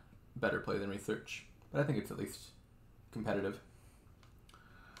 like, a better play than Research. But I think it's at least competitive.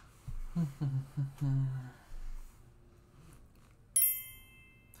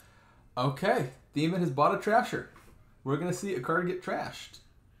 Okay, Theman has bought a Trasher. We're going to see a card get trashed.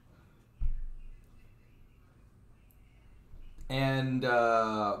 And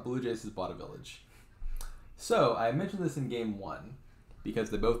Blue Jays has bought a Village. So, I mentioned this in game 1, because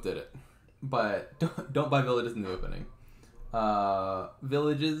they both did it. But don't buy Villages in the opening.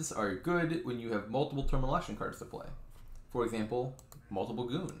 Villages are good when you have multiple terminal action cards to play. For example, multiple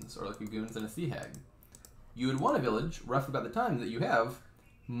Goons, or like a Goons and a Sea Hag. You would want a Village roughly about the time that you have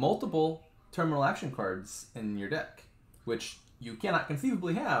multiple terminal action cards in your deck, which you cannot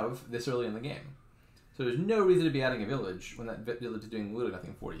conceivably have this early in the game. So there's no reason to be adding a Village when that Village is doing literally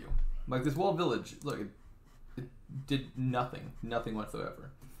nothing for you. Like this Walled Village, look, it did nothing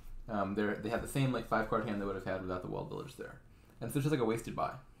whatsoever. They have the same like 5-card hand they would have had without the Walled Village there. And so it's just like a wasted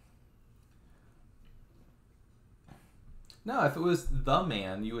buy. No, if it was the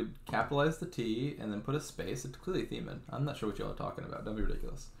man, you would capitalize the T and then put a space. It's clearly Theman. I'm not sure what y'all are talking about. Don't be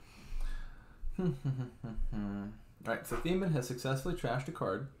ridiculous. Alright, so Theman has successfully trashed a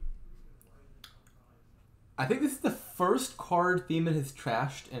card. I think this is the first card Theman has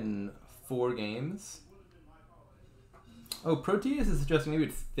trashed in 4 games. Oh, Proteus is suggesting maybe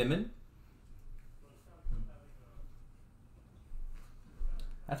it's Theman.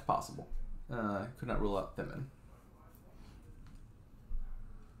 That's possible. Could not rule out Theman.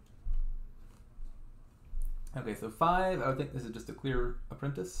 Okay, so 5, I would think this is just a clear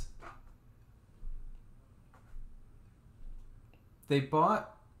Apprentice. They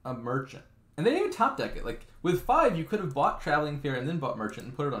bought a Merchant. And they didn't even top deck it. Like, with 5, you could have bought Traveling Fair and then bought Merchant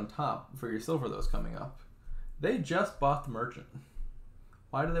and put it on top for your silver that was coming up. They just bought the Merchant.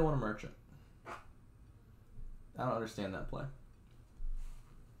 Why do they want a Merchant? I don't understand that play.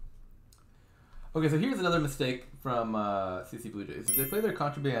 Okay, so here's another mistake from CC Blue Jays. They play their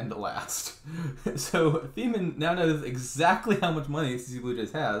Contraband last. So Theman now knows exactly how much money CC Blue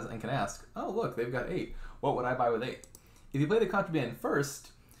Jays has and can ask, oh look, they've got 8. What would I buy with 8? If you play the Contraband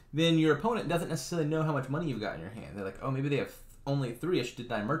first, then your opponent doesn't necessarily know how much money you've got in your hand. They're like, oh, maybe they have only 3, I should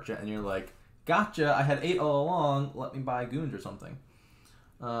deny Merchant. And you're like, gotcha, I had 8 all along, let me buy Goons or something.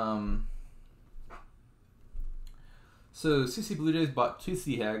 So CC Blue Jays bought 2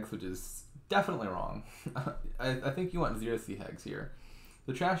 Sea Hags, which is definitely wrong. I think you want 0 Sea Hags here.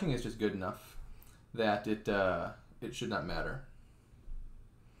 The trashing is just good enough. that it should not matter.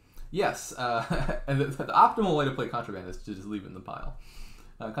 Yes, and the optimal way to play Contraband is to just leave it in the pile.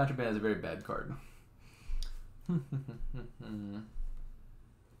 Contraband is a very bad card.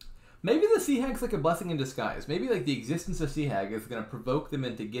 Maybe the Sea Hag's like a blessing in disguise. Maybe like the existence of Sea Hag is going to provoke them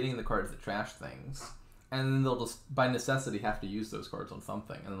into getting the cards that trash things. And then they'll just, by necessity, have to use those cards on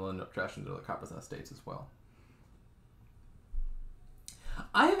something. And they'll end up trashing their coppers and estates as well.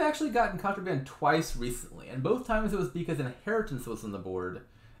 I have actually gotten Contraband twice recently. And both times it was because Inheritance was on the board.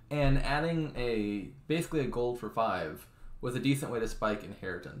 And adding basically a gold for 5 was a decent way to spike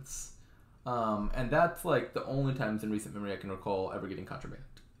Inheritance. And that's like the only times in recent memory I can recall ever getting Contraband.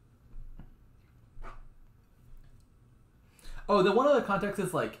 Oh, the one other context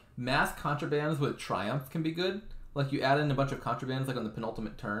is like mass Contrabands with Triumph can be good. Like you add in a bunch of Contrabands like on the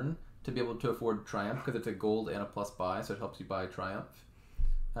penultimate turn to be able to afford Triumph because it's a gold and a plus buy, so it helps you buy Triumph.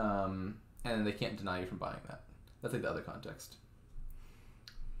 And they can't deny you from buying that. That's like the other context.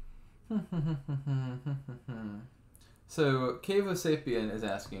 So Cavo Sapien is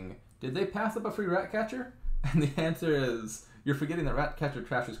asking, did they pass up a free Ratcatcher? And the answer is, you're forgetting that Ratcatcher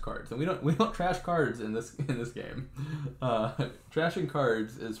trashes cards, and we don't trash cards in this game. Trashing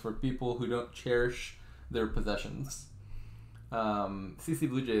cards is for people who don't cherish their possessions.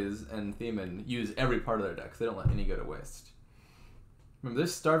 ccbluejays and Theman use every part of their decks. They don't let any go to waste. Remember,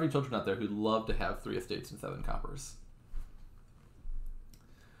 there's starving children out there who love to have 3 estates and 7 coppers.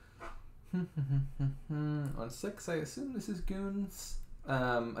 On 6, I assume this is Goons.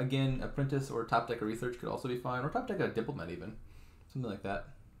 Again, Apprentice or Top Deck or Research could also be fine, or Top Deck a Diplomat even. Something like that.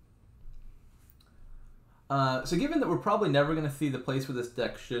 So given that we're probably never going to see the place where this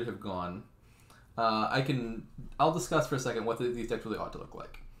deck should have gone, I'll discuss for a second what these decks really ought to look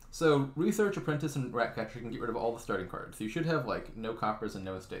like. So Research, Apprentice, and Ratcatcher can get rid of all the starting cards. So you should have like no coppers and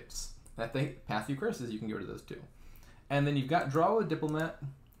no estates. And if they pass you curses, you can get rid of those too. And then you've got Draw with Diplomat.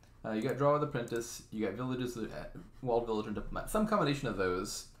 You got Draw with Apprentice, you got Villages, Walled Village, and Diplomat. Some combination of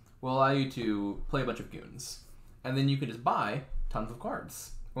those will allow you to play a bunch of Goons. And then you can just buy tons of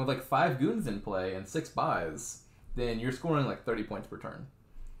cards. With like 5 Goons in play and 6 buys, then you're scoring like 30 points per turn.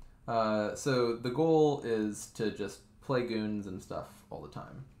 So the goal is to just play Goons and stuff all the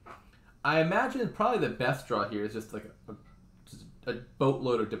time. I imagine probably the best draw here is just like a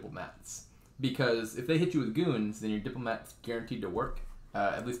boatload of Diplomats. Because if they hit you with Goons, then your Diplomat's guaranteed to work.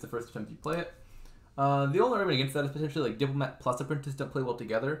 At least the first attempt you play it. The only argument against that is potentially like Diplomat plus Apprentice don't play well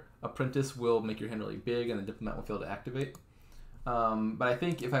together. Apprentice will make your hand really big and the Diplomat will fail to activate. But I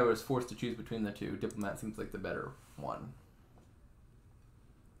think if I was forced to choose between the two, Diplomat seems like the better one.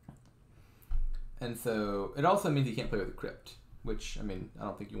 And so it also means you can't play with a Crypt, which, I mean, I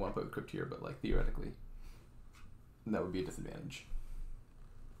don't think you want to play with Crypt here, but like theoretically, that would be a disadvantage.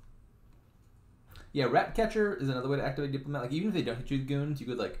 Yeah, Ratcatcher is another way to activate Diplomat. Like, even if they don't hit you with Goons, you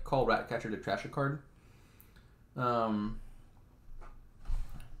could, like, call Ratcatcher to trash a card.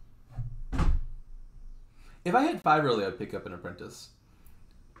 If I hit 5 early, I'd pick up an Apprentice.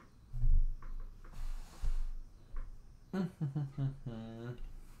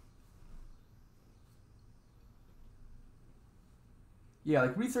 Yeah,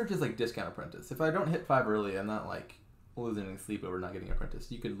 like, Research is, like, discount Apprentice. If I don't hit 5 early, I'm not, like, losing any sleep over not getting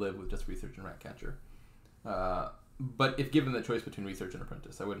Apprentice. You could live with just Research and Ratcatcher. But if given the choice between Research and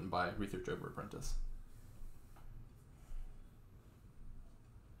Apprentice, I wouldn't buy Research over Apprentice.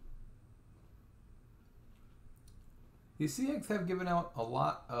 These CX have given out a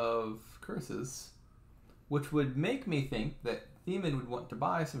lot of curses, which would make me think that Theman would want to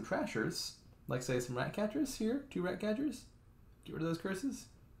buy some Trashers, like say some Ratcatchers here, 2 Ratcatchers. Get rid of those curses.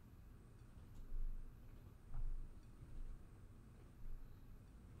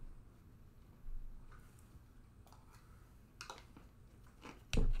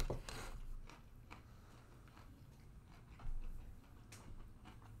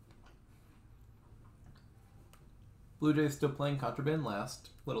 Blue Jays still playing Contraband last.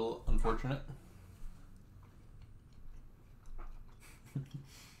 Little unfortunate.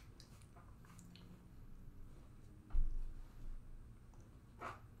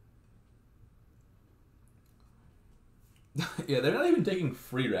 Yeah, they're not even taking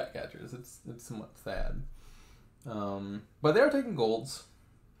free Ratcatchers. It's somewhat sad. But they are taking golds.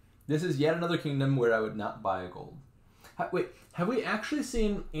 This is yet another kingdom where I would not buy a gold. Wait, have we actually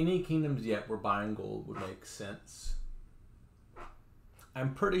seen any kingdoms yet where buying gold would make sense?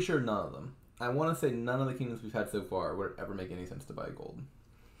 I'm pretty sure none of them. I want to say none of the kingdoms we've had so far would ever make any sense to buy gold.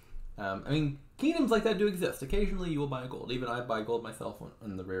 I mean, kingdoms like that do exist. Occasionally you will buy gold. Even I buy gold myself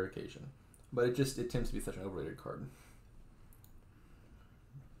on the rare occasion. But it tends to be such an overrated card.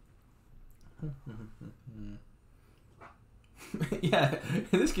 Yeah,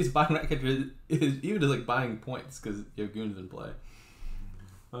 in this case, buying Ratcatcher is even just like buying points because you have goons in play.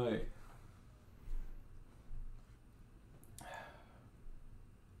 Alright.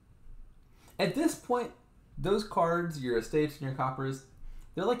 At this point, those cards, your estates and your coppers,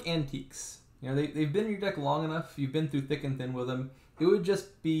 they're like antiques. You know, they've been in your deck long enough, you've been through thick and thin with them. It would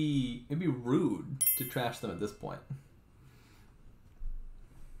just be, it'd be rude to trash them at this point.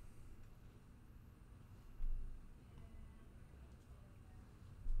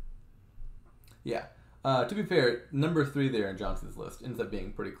 Yeah. To be fair, number 3 there in Johnson's list ends up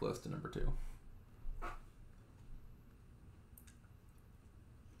being pretty close to number 2.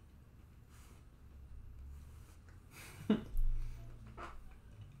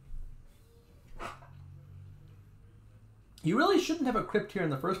 You really shouldn't have a crypt here in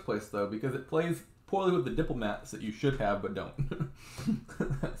the first place, though, because it plays poorly with the diplomats that you should have but don't.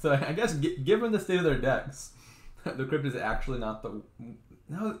 So I guess given the state of their decks, the crypt is actually not the...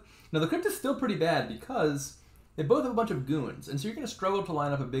 No, the crypt is still pretty bad because they both have a bunch of goons, and so you're going to struggle to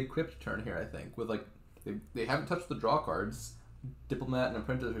line up a big crypt turn here, I think, with like... They haven't touched the draw cards. Diplomat and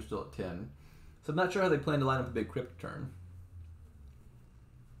Apprentice are still at 10. So I'm not sure how they plan to line up a big crypt turn.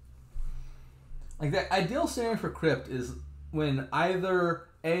 Like, the ideal scenario for crypt is when either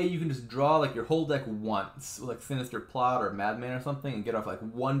A, you can just draw like your whole deck once, with like Sinister Plot or Madman or something, and get off like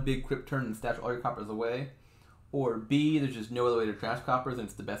one big crypt turn and stash all your coppers away. Or B, there's just no other way to trash coppers and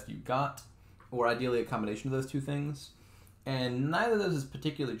it's the best you got. Or ideally a combination of those two things. And neither of those is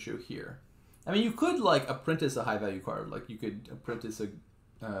particularly true here. I mean, you could like apprentice a high value card. Like you could apprentice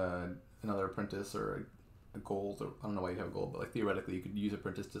another apprentice or a gold, or I don't know why you have a gold, but like theoretically you could use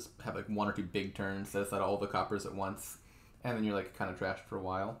apprentice to have like 1 or 2 big turns, set aside all the coppers at once, and then you're like kind of trashed for a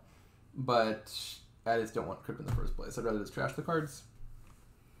while. But I just don't want crypt in the first place. I'd rather just trash the cards.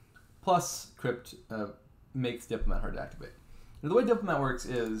 Plus, crypt makes diplomat hard to activate. Now, the way diplomat works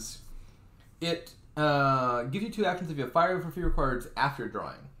is it gives you 2 actions if you have 5 or fewer cards after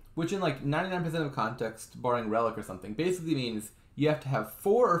drawing, which in like 99% of context, barring relic or something, basically means you have to have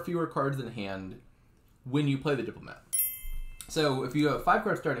 4 or fewer cards in hand when you play the diplomat. So if you have a 5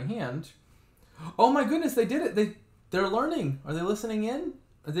 card starting hand, oh my goodness, they did it! They're learning. Are they listening in?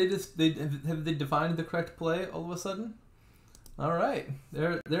 Are they have they defined the correct play all of a sudden? All right,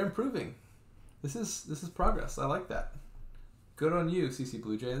 they're improving. This is progress. I like that. Good on you,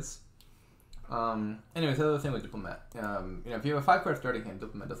 ccbluejays. Anyways, the other thing with diplomat, you know, if you have a 5 card starting hand,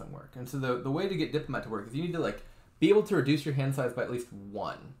 diplomat doesn't work. And so the way to get diplomat to work is you need to like be able to reduce your hand size by at least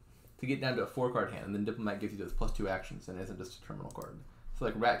 1 to get down to a 4 card hand, and then diplomat gives you those +2 actions and isn't just a terminal card. So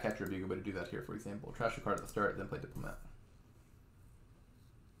like Ratcatcher would be a good way to do that here, for example. Trash a card at the start, then play diplomat.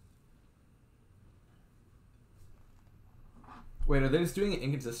 Wait, are they just doing it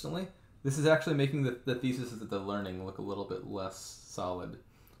inconsistently? This is actually making the thesis that they're learning look a little bit less solid.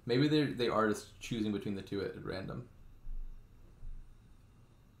 Maybe they are just choosing between the 2 at random.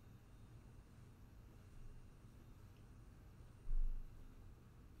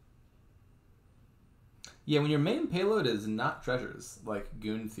 Yeah, when your main payload is not treasures, like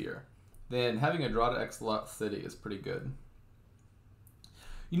goons here, then having a draw to X-Lot city is pretty good.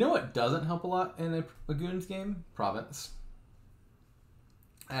 You know what doesn't help a lot in a goons game? Province.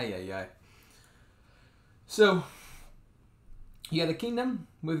 Ay. So, you got a kingdom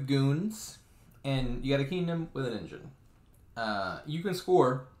with goons, and you got a kingdom with an engine. You can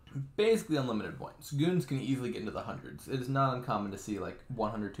score basically unlimited points. Goons can easily get into the hundreds. It is not uncommon to see like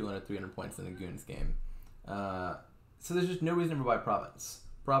 100, 200, 300 points in a goons game. So there's just no reason to buy Province.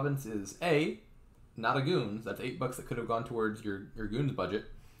 Province is A, not a goons. That's $8 that could have gone towards your goons budget.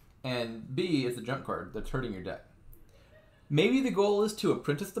 And B, it's a junk card that's hurting your deck. Maybe the goal is to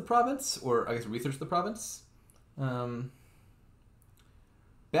apprentice the province, or I guess research the province.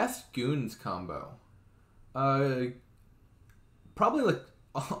 Best goons combo. Probably like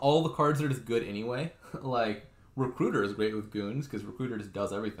all the cards that are just good anyway. Like Recruiter is great with goons because Recruiter just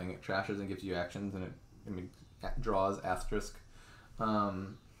does everything. It trashes and gives you actions, and it draws asterisk.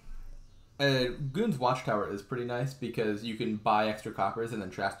 Goon's Watchtower is pretty nice because you can buy extra coppers and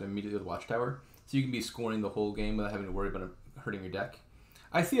then trash them immediately with Watchtower. So you can be scoring the whole game without having to worry about hurting your deck.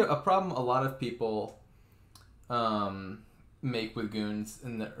 I see a problem a lot of people make with goons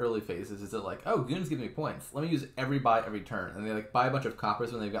in the early phases is that like, oh, goons give me points. Let me use every buy every turn. And they like buy a bunch of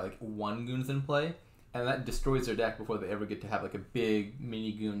coppers when they've got like 1 goons in play. And that destroys their deck before they ever get to have like a big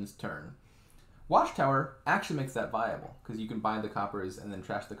mini goons turn. Watchtower actually makes that viable because you can buy the coppers and then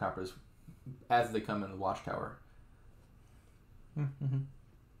trash the coppers as they come in the Watchtower.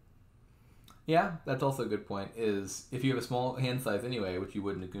 Yeah, that's also a good point, is if you have a small hand size anyway, which you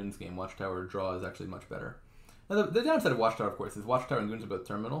would in a Goons game, Watchtower draw is actually much better. Now, the downside of Watchtower, of course, is Watchtower and Goons are both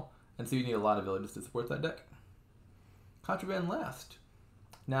terminal, and so you need a lot of villages to support that deck. Contraband last.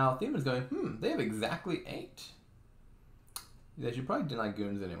 Now, Theman's going, they have exactly 8. They should probably deny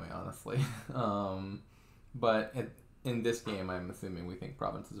Goons anyway, honestly. But in this game, I'm assuming we think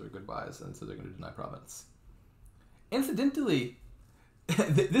provinces are good buys, and so they're going to deny province. Incidentally,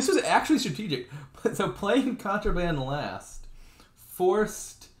 this was actually strategic. So playing Contraband last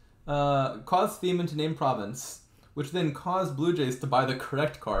caused Theman to name province, which then caused Blue Jays to buy the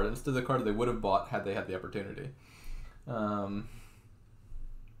correct card instead of the card they would have bought had they had the opportunity. Now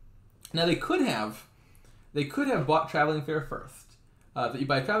they could have bought Traveling Fair first. If you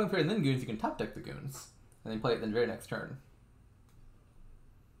buy Traveling Fair and then Goons, you can top deck the Goons and then play it the very next turn.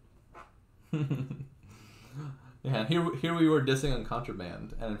 Yeah, here we were dissing on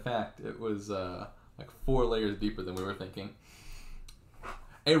Contraband, and in fact, it was like 4 layers deeper than we were thinking.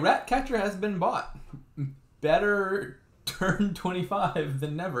 A Rat Catcher has been bought. Better turn 25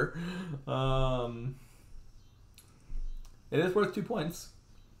 than never. It is worth 2 points.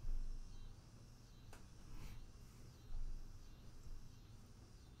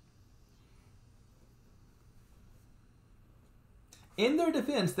 In their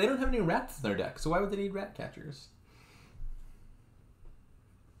defense, they don't have any rats in their deck, so why would they need rat catchers?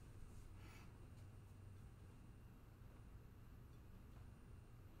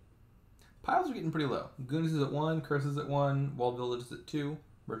 Piles are getting pretty low. Goons is at 1, Curses at 1, Walled Village is at 2,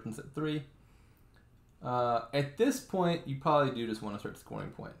 Merchants at 3. At this point, you probably do just want to start scoring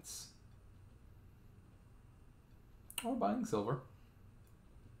points. Or buying silver.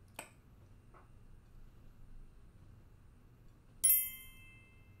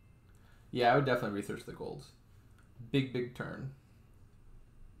 Yeah, I would definitely research the gold. Big turn.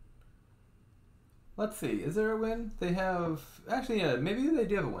 Let's see, is there a win? They have... Actually, yeah, maybe they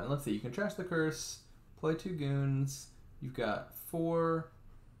do have a win. Let's see, you can trash the curse, play 2 goons. You've got 4,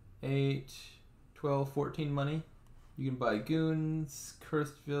 8, 12, 14 money. You can buy goons,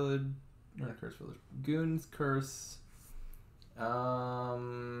 cursed village... Not cursed village. Goons, curse...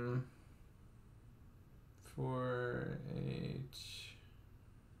 4, 8...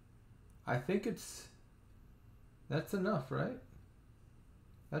 I think it's... That's enough, right?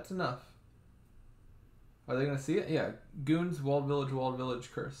 That's enough. Are they going to see it? Yeah. Goons, Walled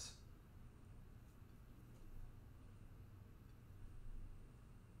Village, curse.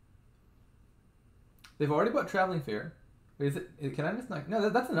 They've already bought Traveling Fair. Wait, is it... Can I just not... No,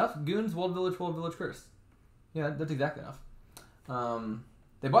 that's enough. Goons, Walled Village, curse. Yeah, that's exactly enough.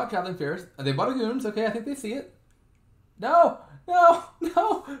 They bought Traveling Fairs. They bought a Goons. Okay, I think they see it. No! Don't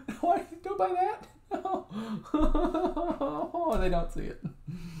buy that. No. They don't see it.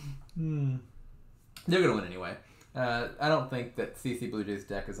 They're gonna win anyway. I don't think that CC Blue Jays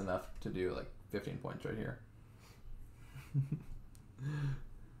deck is enough to do like 15 points right here.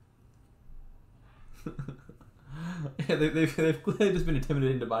 Yeah, they've clearly just been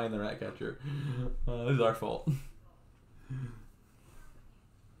intimidated into buying the Rat Catcher. This is our fault.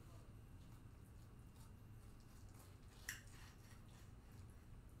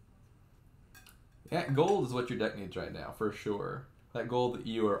 Yeah, gold is what your deck needs right now, for sure. That gold that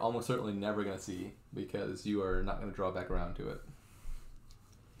you are almost certainly never going to see because you are not going to draw back around to it.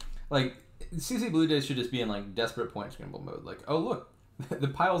 Like, CC Blue Jays should just be in, like, desperate point scramble mode. Like, oh, look, the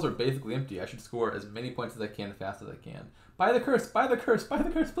piles are basically empty. I should score as many points as I can, as fast as I can. Buy the curse, buy the curse, buy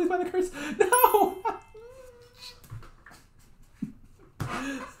the curse, please buy the curse. No!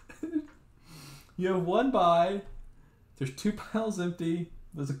 You have 1 buy. There's 2 piles empty.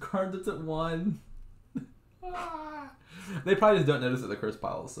 There's a card that's at 1. They probably just don't notice that the curse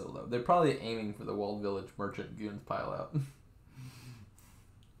pile is so low. They're probably aiming for the Walled Village Merchant Goons pile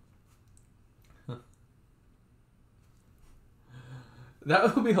out.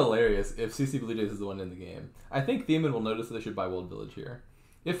 That would be hilarious if CC Blue Jays is the one in the game. I think Theman will notice that they should buy Walled Village here.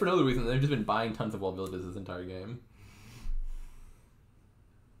 If for no other reason, they've just been buying tons of Walled Villages this entire game.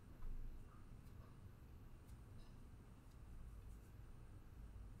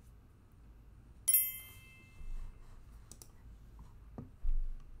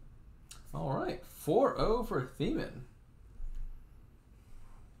 All right, 4-0 for Theman.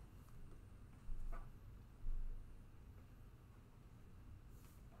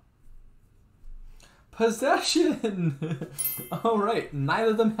 Possession! All right,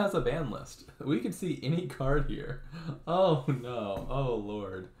 neither of them has a ban list. We could see any card here. Oh no, oh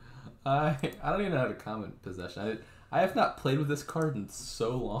lord. I don't even know how to comment Possession. I have not played with this card in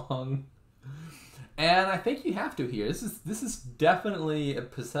so long. And I think you have to here. This is definitely a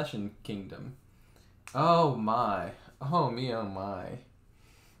possession kingdom. Oh my. Oh me, oh my.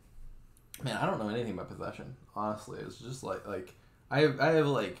 Man, I don't know anything about possession. Honestly, it's just like I have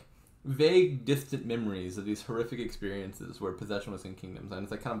like vague, distant memories of these horrific experiences where possession was in kingdoms, and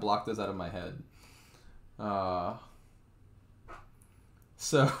it's like kind of blocked those out of my head.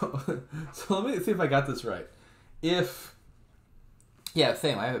 So let me see if I got this right. Same.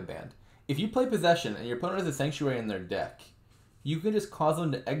 I have it banned. If you play possession and your opponent has a sanctuary in their deck, you can just cause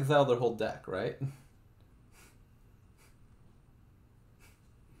them to exile their whole deck, right?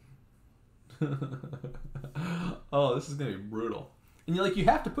 Oh, this is gonna be brutal. And you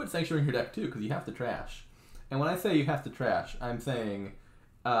have to put sanctuary in your deck too, because you have to trash. And when I say you have to trash, I'm saying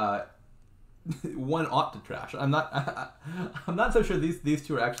one ought to trash. I'm not so sure these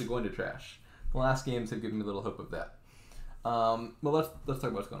two are actually going to trash. The last games have given me a little hope of that. Well, let's talk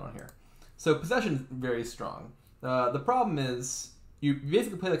about what's going on here. So possession is very strong. The problem is you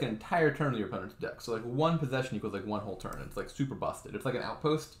basically play like an entire turn with your opponent's deck. So like one possession equals like one whole turn. It's like super busted. It's like an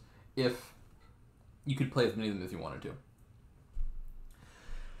outpost if you could play as many of them as you wanted to.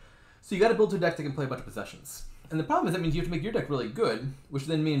 So you got to build a deck that can play a bunch of possessions. And the problem is that means you have to make your deck really good, which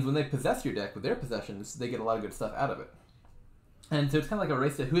then means when they possess your deck with their possessions, they get a lot of good stuff out of it. And so it's kind of like a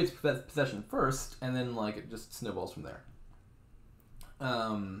race to who hits possession first, and then like it just snowballs from there.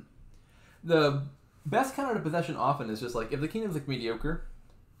 The best counter to possession often is just like if the kingdom's like mediocre,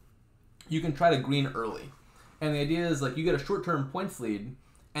 you can try to green early. And the idea is like you get a short-term points lead,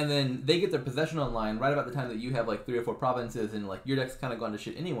 and then they get their possession online right about the time that you have like 3 or 4 provinces, and like your deck's kind of gone to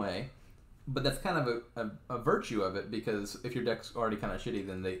shit anyway. But that's kind of a virtue of it, because if your deck's already kind of shitty,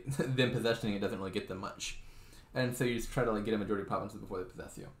 then them possessioning it doesn't really get them much. And so you just try to like get a majority of provinces before they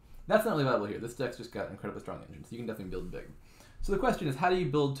possess you. That's not really valuable here. This deck's just got an incredibly strong engine, so you can definitely build big. So the question is, how do you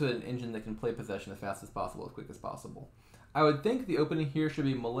build to an engine that can play possession as fast as possible, as quick as possible? I would think the opening here should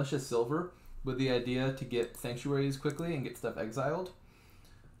be Militia Silver, with the idea to get sanctuaries quickly and get stuff exiled.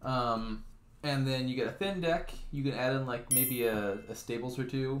 And then you get a thin deck. You can add in like maybe a stables or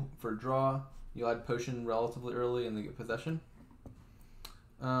 2 for draw. You'll add potion relatively early and then get possession.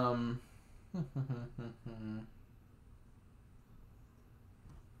 I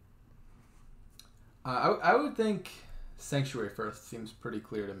would think sanctuary first seems pretty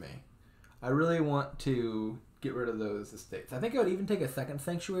clear to me. I really want to get rid of those estates. I think I would even take a second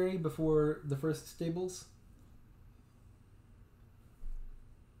sanctuary before the first stables.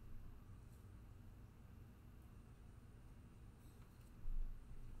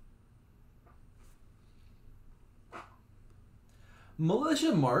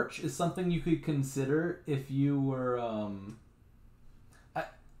 Militia March is something you could consider if you were.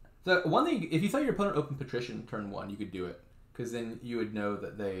 So one thing, if you saw your opponent open Patrician turn 1, you could do it, because then you would know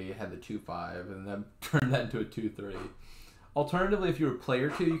that they had the 2/5 and then turn that into a 2/3. Alternatively, if you were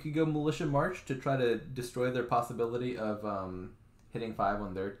player 2, you could go Militia March to try to destroy their possibility of hitting 5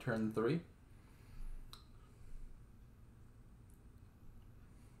 on their turn 3.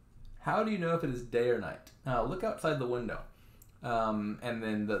 How do you know if it is day or night? Look outside the window. And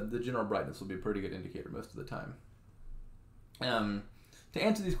then the general brightness will be a pretty good indicator most of the time. To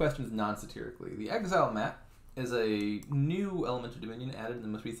answer these questions non-satirically, the Exile mat is a new element of Dominion added in the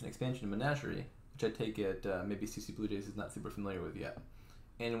most recent expansion of Menagerie, which I take it maybe ccbluejays is not super familiar with yet,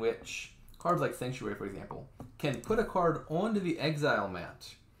 in which cards like Sanctuary, for example, can put a card onto the Exile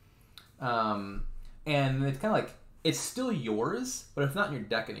mat. And it's kind of like, it's still yours, but it's not in your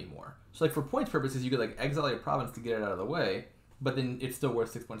deck anymore. So like for points purposes, you could like exile your province to get it out of the way, but then it's still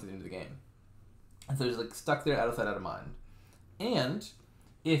worth 6 points at the end of the game. And so it's like stuck there, out of sight, out of mind. And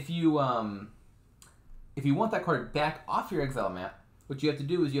if you want that card back off your exile mat, what you have to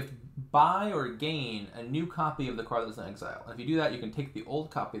do is you have to buy or gain a new copy of the card that's in exile. And if you do that, you can take the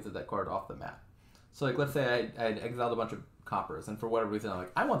old copies of that card off the mat. So like let's say I had exiled a bunch of coppers, and for whatever reason I'm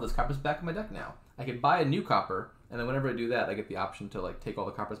like, I want those coppers back in my deck now. I could buy a new copper, and then whenever I do that, I get the option to like take all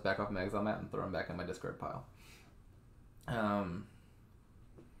the coppers back off my exile mat and throw them back in my discard pile.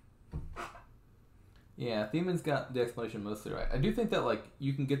 Yeah, Theman's got the explanation mostly right. I do think that like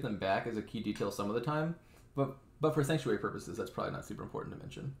you can get them back as a key detail some of the time, but for sanctuary purposes, that's probably not super important to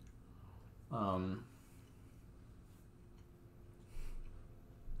mention.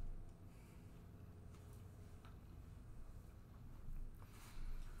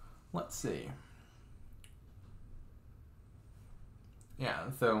 Let's see. Yeah,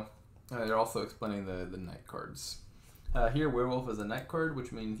 so they're also explaining the night cards. Here, Werewolf is a night card,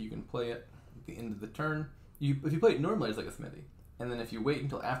 which means you can play it at the end of the turn. If you play it normally, it's like a smithy. And then if you wait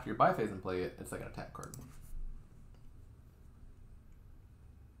until after your buy phase and play it, it's like an attack card.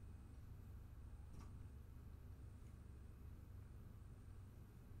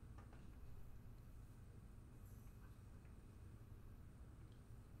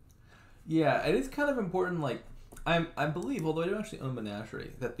 Yeah, it is kind of important. Like, I believe, although I don't actually own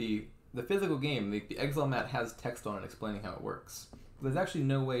Menagerie, that the physical game, the Exile mat has text on it explaining how it works. But there's actually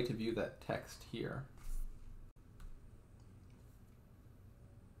no way to view that text here.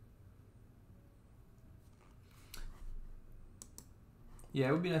 Yeah,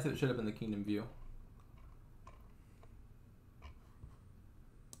 it would be nice if it showed up in the Kingdom view.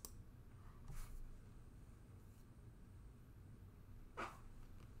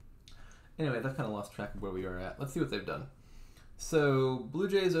 Anyway, I've kind of lost track of where we are at. Let's see what they've done. So, Blue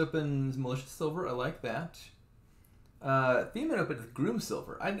Jays opens Malicious Silver. I like that. Theman opens Groom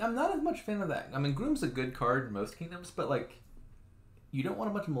Silver. I'm not as much a fan of that. I mean, Groom's a good card in most kingdoms, but, like, you don't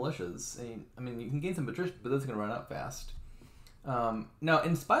want a bunch of Militias. I mean, you can gain some patricians, but those are going to run out fast. Now,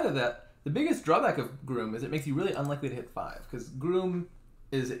 in spite of that, the biggest drawback of Groom is it makes you really unlikely to hit 5, because Groom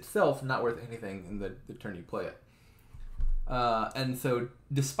is itself not worth anything in the turn you play it. And so,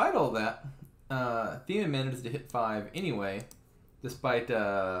 despite all that, Theman manages to hit 5 anyway, despite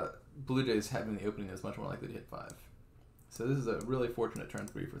Blue Jays having the opening that's much more likely to hit 5. So this is a really fortunate turn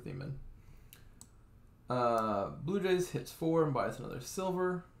 3 for Theman. Blue Jays hits 4 and buys another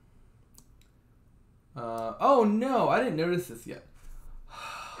silver. Oh no, I didn't notice this yet.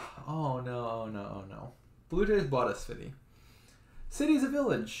 Oh no, oh no, oh no. Blue Jays bought a city. City's a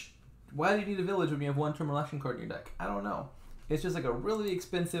village. Why do you need a village when you have one terminal action card in your deck? I don't know. It's just like a really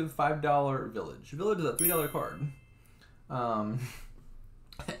expensive $5 village. Village is a $3 card.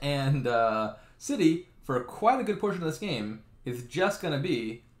 City, for quite a good portion of this game, is just going to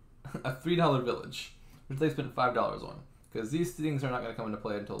be a $3 village, which they spent $5 on. Because these things are not going to come into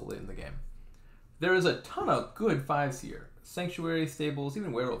play until late in the game. There is a ton of good 5s here. Sanctuary, Stables,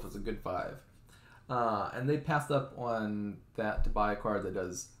 even Werewolf is a good 5. And they passed up on that to buy a card that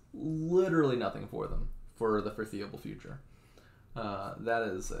does literally nothing for them for the foreseeable future. That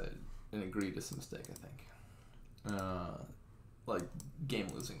is an egregious mistake, I think. Like,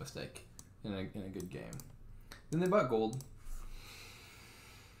 game-losing mistake in a good game. Then they bought gold.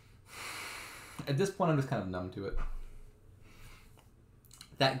 At this point, I'm just kind of numb to it.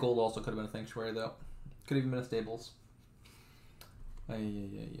 That gold also could have been a Sanctuary, though. Could have even been a Stables.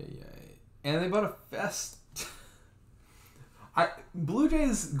 And they bought a Fest. Blue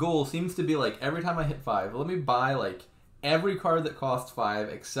Jays' goal seems to be, like, every time I hit 5, let me buy, like, every card that costs 5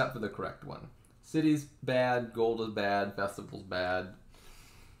 except for the correct one. City's bad, gold is bad, festival's bad.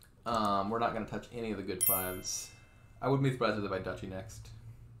 We're not going to touch any of the good 5s. I wouldn't be surprised if they buy Duchy next.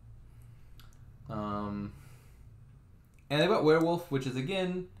 And they bought Werewolf, which is,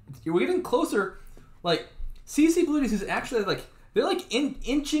 again, we're getting closer. Like, ccbluejays is actually, like, they're, like,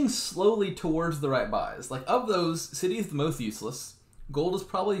 inching slowly towards the right buys. Like, of those, City is the most useless. Gold is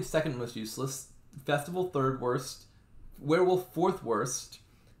probably second most useless. Festival, third worst. Werewolf, fourth worst.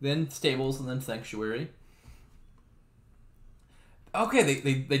 Then Stables, and then Sanctuary. Okay,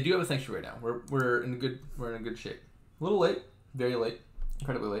 they do have a Sanctuary now. We're in a good shape. A little late, very late,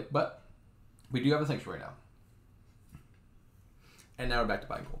 incredibly late, but we do have a Sanctuary now. And now we're back to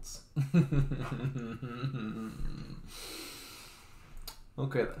buying golds.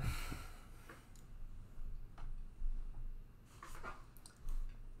 Okay then.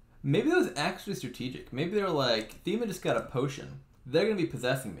 Maybe that was actually strategic. Maybe they're like, Theman just got a potion. They're going to be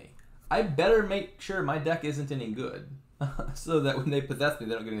possessing me. I better make sure my deck isn't any good. So that when they possess me,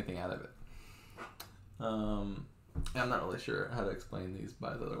 they don't get anything out of it. I'm not really sure how to explain these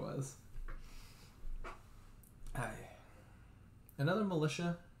buys otherwise. Another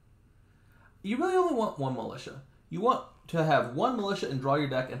militia. You really only want one militia. You want to have one militia and draw your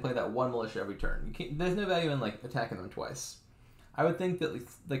deck and play that one militia every turn. You can't, there's no value in, like, attacking them twice. I would think that,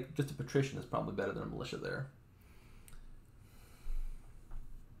 like just a patrician is probably better than a militia there.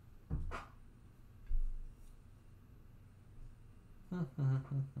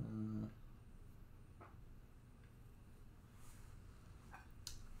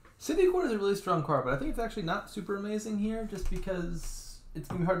 City Court is a really strong card, but I think it's actually not super amazing here, just because it's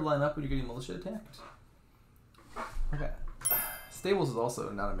going to be hard to line up when you're getting militia attacked. Okay. Stables is also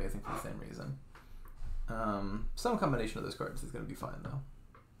not amazing for the same reason. Some combination of those cards is going to be fine, though.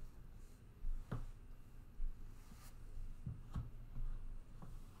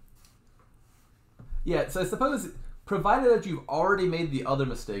 Yeah, so I suppose, provided that you've already made the other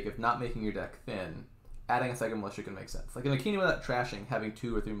mistake of not making your deck thin, adding a second militia can make sense. Like in a kingdom without trashing, having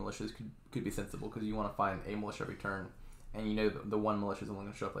 2 or 3 militias could be sensible, because you want to find a militia every turn, and you know the one militia is only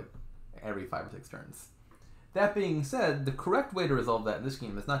going to show up like every 5 or 6 turns. That being said, the correct way to resolve that in this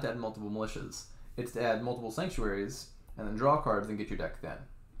game is not to add multiple militias. It's to add multiple sanctuaries, and then draw cards and get your deck thin.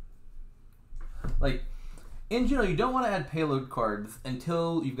 Like, in general, you don't want to add payload cards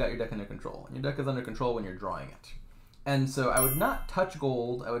until you've got your deck under control. And your deck is under control when you're drawing it. And so I would not touch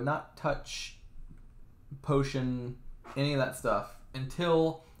gold, I would not touch potion, any of that stuff,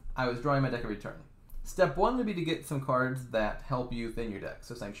 until I was drawing my deck every turn. Step 1 would be to get some cards that help you thin your deck,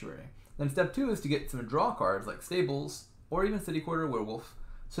 so Sanctuary. Then step 2 is to get some draw cards like Stables, or even City Quarter, Werewolf,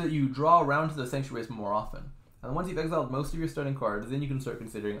 so that you draw around to the Sanctuaries more often. And once you've exiled most of your starting cards, then you can start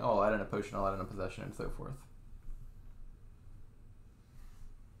considering, oh, I'll add in a potion, I'll add in a possession, and so forth.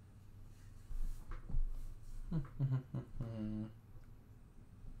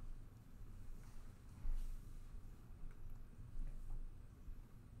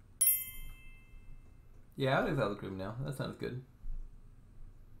 Yeah, I would exile the Groom now. That sounds good.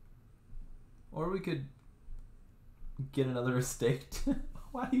 Or we could get another estate.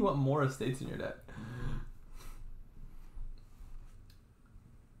 Why do you want more estates in your deck?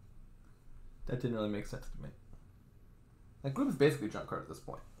 That didn't really make sense to me. That Groom is basically a junk card at this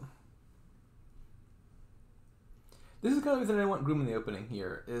point. This is kind of the reason I want Groom in the opening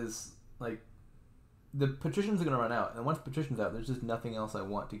here, is like the Patricians are going to run out, and once Patrician's out, there's just nothing else I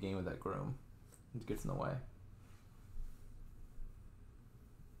want to gain with that Groom. It gets in the way.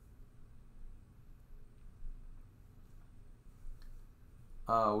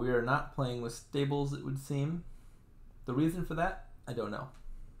 We are not playing with Stables, it would seem. The reason for that, I don't know.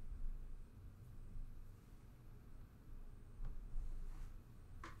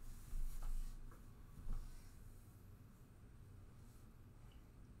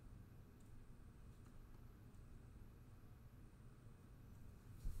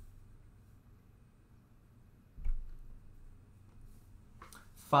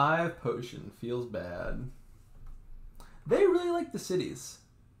 Five potion feels bad. They really like the cities.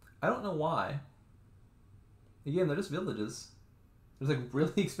 I don't know why. Again, they're just villages. There's like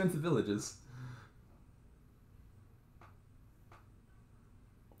really expensive villages.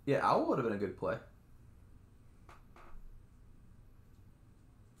 Yeah, Owl would have been a good play.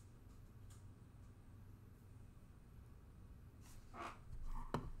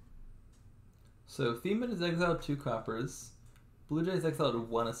 So Theman has exiled 2 coppers. Blue Jays exiled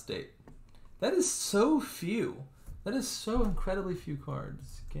 1 estate. That is so few. That is so incredibly few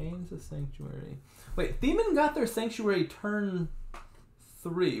cards. Gains a Sanctuary. Wait, Theman got their Sanctuary turn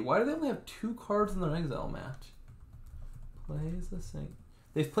 3. Why do they only have 2 cards in their exile mat? Plays the Sanctuary.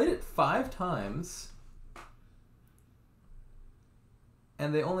 They've played it 5 times.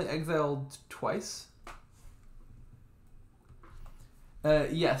 And they only exiled twice?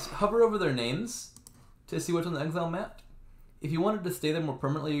 Yes, hover over their names to see what's on the exile mat. If you wanted to stay there more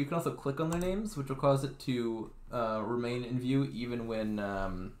permanently, you can also click on their names, which will cause it to remain in view even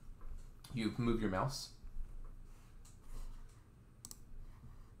when you move your mouse.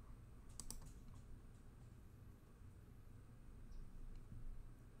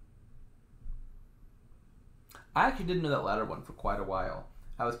 I actually didn't know that latter one for quite a while.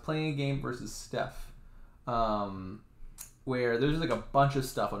 I was playing a game versus Steph, where there's like a bunch of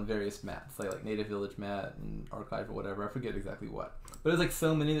stuff on various mats, like Native Village mat and Archive or whatever. I forget exactly what. But there's like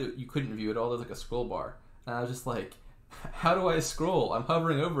so many that you couldn't view it all. There's like a scroll bar. And I was just like, how do I scroll? I'm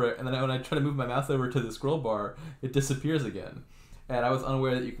hovering over it, and then when I try to move my mouse over to the scroll bar, it disappears again. And I was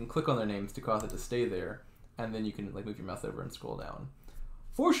unaware that you can click on their names to cause it to stay there, and then you can like move your mouse over and scroll down.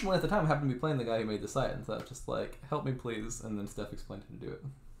 Fortunately, at the time, I happened to be playing the guy who made the site, and so I was just like, help me please, and then Steph explained how to do it.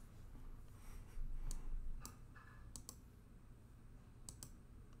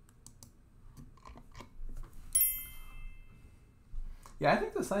 Yeah, I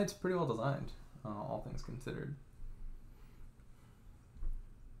think the site's pretty well designed, all things considered.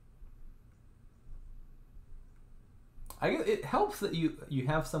 I guess it helps that you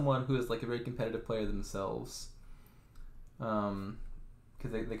have someone who is like a very competitive player themselves,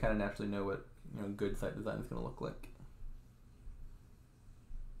 because they kind of naturally know what good site design is going to look like.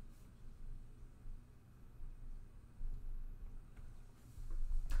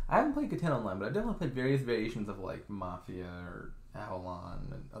 I haven't played Catan Online, but I've definitely played various variations of like Mafia or Avalon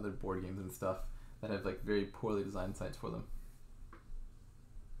and other board games and stuff that have like very poorly designed sites for them.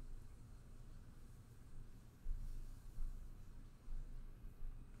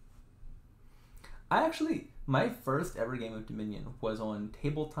 My first ever game of Dominion was on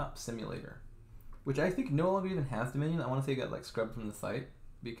Tabletop Simulator, which I think no longer even has Dominion. I want to say it got like scrubbed from the site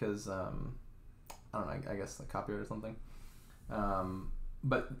because, I don't know, I guess like copyright or something.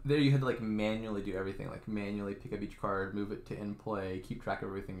 But there you had to like manually do everything, like manually pick up each card, move it to in play, keep track of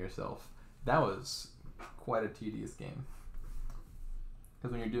everything yourself. That was quite a tedious game.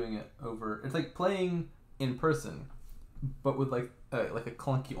 Because when you're doing it over, it's like playing in person, but with like a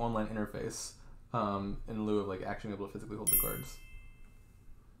clunky online interface. in lieu of like actually being able to physically hold the cards.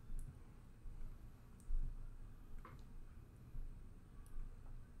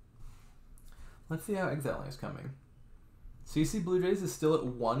 Let's see how exiling is coming. CC Blue Jays is still at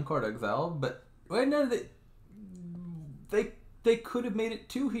 1 card exile, but wait, no, they could have made it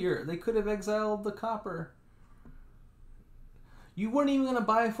 2 here. They could have exiled the copper. You weren't even gonna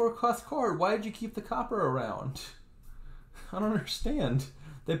buy a 4-cost card. Why did you keep the copper around? I don't understand.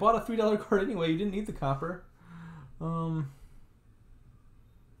 They bought a $3 card anyway. You didn't need the copper.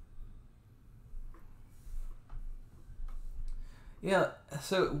 Yeah,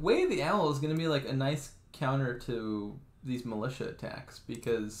 so Way of the Owl is going to be like a nice counter to these militia attacks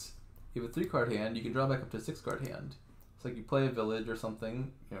because you have a 3-card hand, you can draw back up to a 6-card hand. It's like you play a village or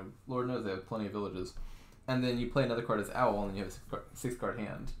something, you know, Lord knows they have plenty of villages, and then you play another card as Owl, and then you have a 6-card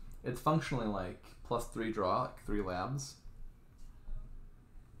hand. It's functionally like +3 draw, like 3 labs.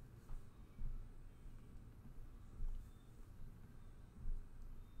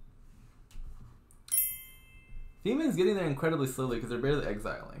 Theman's getting there incredibly slowly because they're barely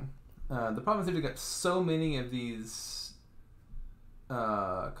exiling. The problem is they've got so many of these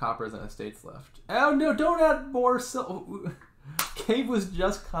coppers and estates left. Oh no, don't add more Cave was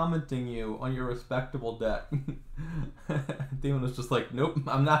just commenting you on your respectable deck. Theman was just like, nope,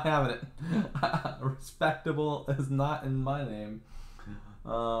 I'm not having it. Respectable is not in my name.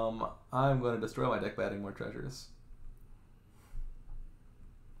 I'm going to destroy my deck by adding more treasures.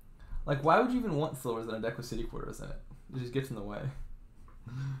 Like, why would you even want silvers in a deck with city quarters in it? It just gets in the way.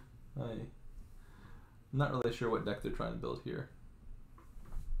 I'm not really sure what deck they're trying to build here.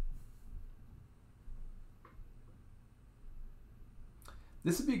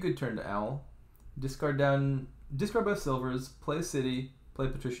 This would be a good turn to Owl. Discard both silvers, play city, play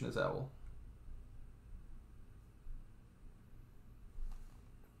Patrician as Owl.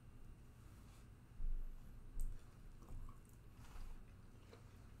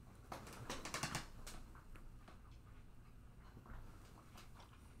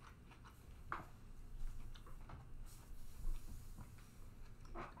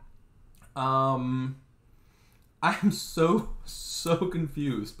 I'm so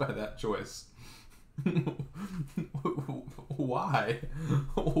confused by that choice. Why?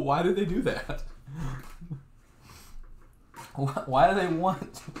 Why did they do that? Why do they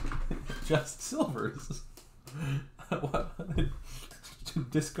want just silvers? To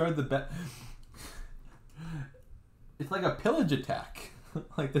discard the bet. It's like a pillage attack.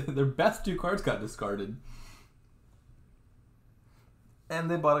 Like their best 2 cards got discarded. And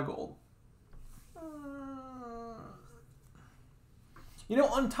they bought a gold. You know,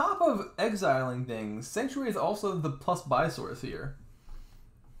 on top of exiling things, Sanctuary is also the plus buy source here.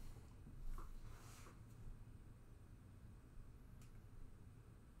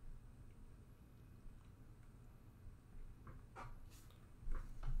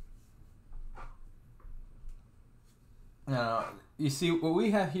 Now, you see, what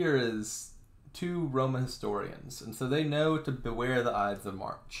we have here is 2 Roman historians, and so they know to beware the Ides of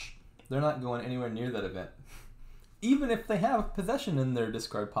March. They're not going anywhere near that event. Even if they have possession in their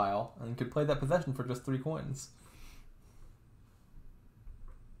discard pile and could play that possession for just 3 coins.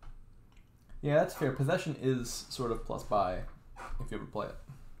 Yeah, that's fair. Possession is sort of plus buy if you ever play it.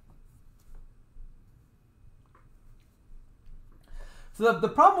 So the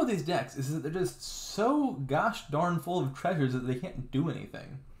problem with these decks is that they're just so gosh darn full of treasures that they can't do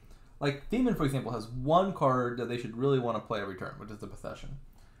anything. Like Theman, for example, has 1 card that they should really want to play every turn, which is the possession.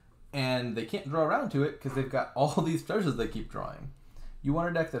 And they can't draw around to it because they've got all these treasures they keep drawing. You want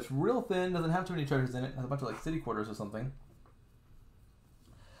a deck that's real thin, doesn't have too many treasures in it, has a bunch of like city quarters or something.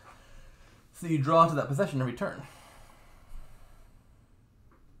 So you draw to that possession every turn.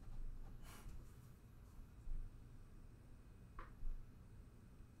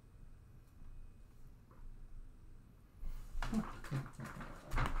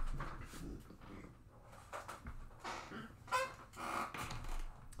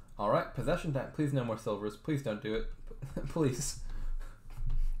 Alright, possession time. Please no more silvers. Please don't do it. Please.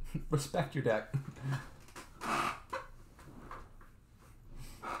 Respect your deck.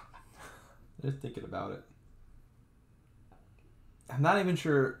 Just thinking about it. I'm not even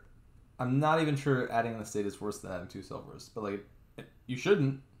sure adding an estate is worse than adding 2 silvers. But like, you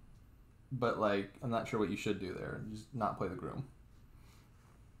shouldn't. But like, I'm not sure what you should do there. Just not play the groom.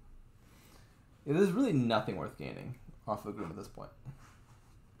 Yeah, there's really nothing worth gaining off of the groom at this point.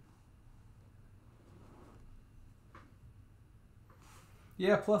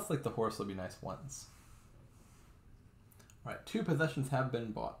 Yeah, plus like the horse will be nice once. Alright, 2 possessions have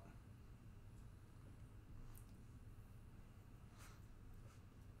been bought.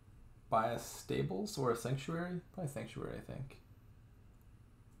 buy a stables or a sanctuary? Probably sanctuary, I think.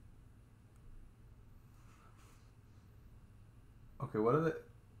 Okay, what are the...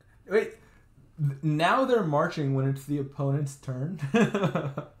 Wait, now they're marching when it's the opponent's turn?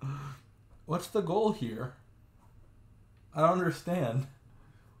 What's the goal here? I don't understand.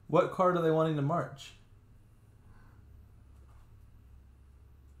 What card are they wanting to march?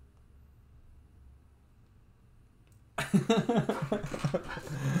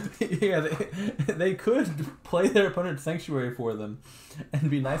 Yeah, they could play their opponent's sanctuary for them and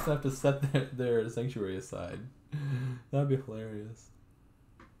be nice enough to set their sanctuary aside. That'd be hilarious.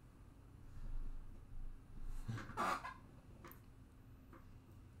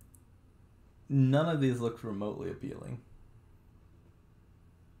 None of these look remotely appealing.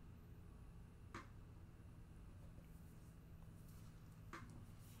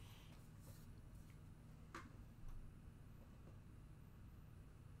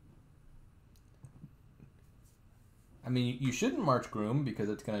 I mean, you shouldn't march Groom because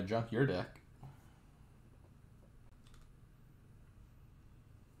it's going to junk your deck.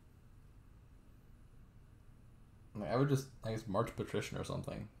 I would just, I guess, march Patrician or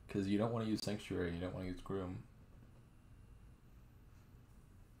something, because you don't want to use Sanctuary, you don't want to use Groom.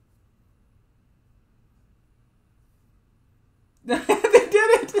 They did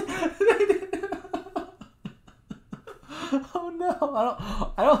it! They did it! Oh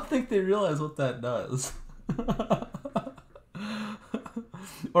no, I don't think they realize what that does.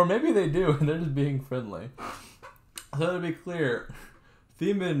 Or maybe they do, and they're just being friendly. So to be clear,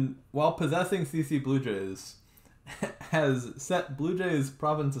 Theman, while possessing CC Blue Jays, has set Blue Jays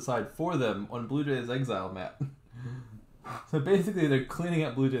province aside for them on Blue Jays exile map. So basically they're cleaning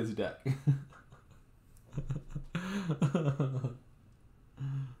up Blue Jays deck.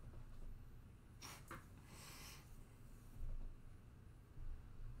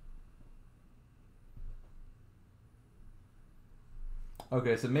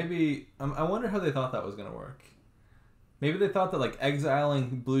 Okay, so maybe... I wonder how they thought that was going to work. Maybe they thought that, like,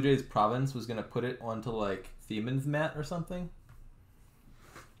 exiling Blue Jays province was going to put it onto, like, Theman's mat or something.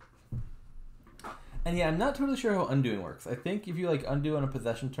 And yeah, I'm not totally sure how undoing works. I think if you, like, undo on a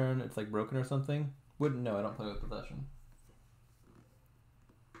possession turn, it's, like, broken or something. Wouldn't know, I don't play with possession.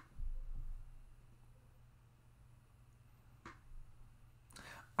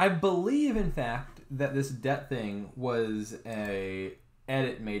 I believe, in fact, that this debt thing was a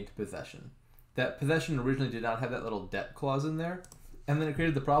edit made to possession. That possession originally did not have that little debt clause in there, and then it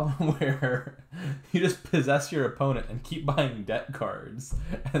created the problem where you just possess your opponent and keep buying debt cards,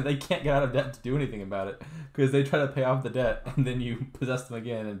 and they can't get out of debt to do anything about it because they try to pay off the debt, and then you possess them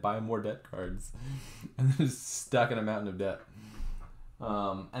again and buy more debt cards, and they're just stuck in a mountain of debt.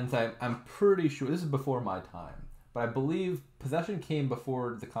 And so I'm pretty sure this is before my time, but I believe possession came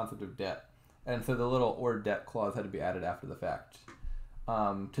before the concept of debt, and so the little or debt clause had to be added after the fact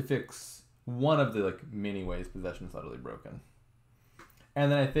to fix one of the, like, many ways possession is utterly broken.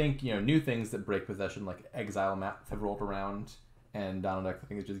 And then I think, you know, new things that break possession, like exile maps, have rolled around, and Donald, I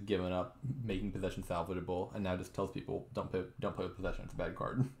think, has just given up making possession salvageable, and now just tells people don't play with possession. It's a bad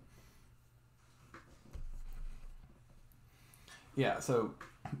card. Yeah. So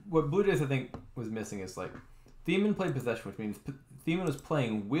what Blue Jays I think was missing is, like, Theman played possession, which means Theman was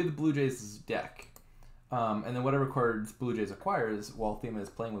playing with Blue Jays' deck. And then whatever cards Blue Jays acquires while Theman is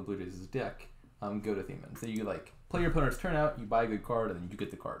playing with Blue Jays' deck, go to Theman. So you, like, play your opponent's turn out, you buy a good card, and then you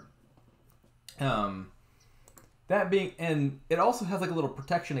get the card. That being, and it also has, like, a little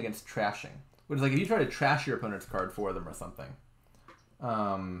protection against trashing, which is, like, if you try to trash your opponent's card for them or something,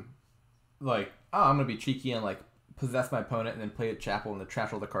 like, oh, I'm gonna be cheeky and, like, possess my opponent and then play a chapel and then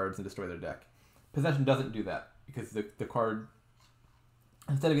trash all the cards and destroy their deck. Possession doesn't do that because the card,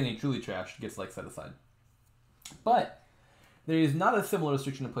 instead of getting truly trashed, gets, like, set aside. But there is not a similar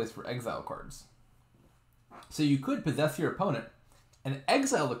restriction in place for exile cards. So you could possess your opponent and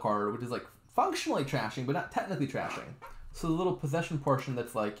exile the card, which is, like, functionally trashing, but not technically trashing. So the little possession portion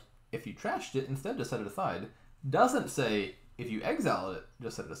that's like, if you trashed it, instead just set it aside, doesn't say, if you exile it,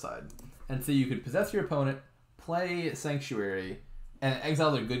 just set it aside. And so you could possess your opponent, play Sanctuary, and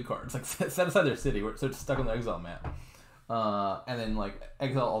exile their good cards. Like, set aside their city, so it's stuck on the exile map. And then, like,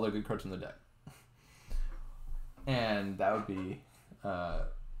 exile all their good cards from the deck. And that would be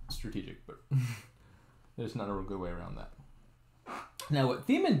strategic, but there's not a real good way around that. Now, what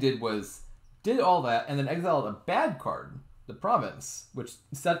Theman did was, did all that, and then exiled a bad card, the Province, which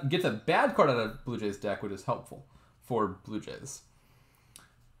gets a bad card out of Blue Jays' deck, which is helpful for Blue Jays.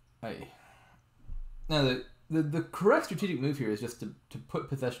 Now, the correct strategic move here is just to put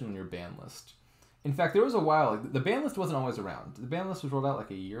possession on your ban list. In fact, there was a while, like, the ban list wasn't always around. The ban list was rolled out like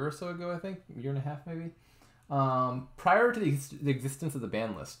a year or so ago, I think. A year and a half, maybe. Prior to the existence of the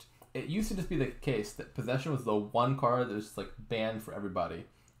ban list, it used to just be the case that possession was the one card that was just, like, banned for everybody.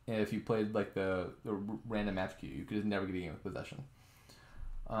 And if you played, like, the random match queue, you could just never get a game with possession.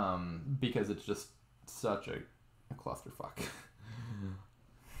 Because it's just such a clusterfuck.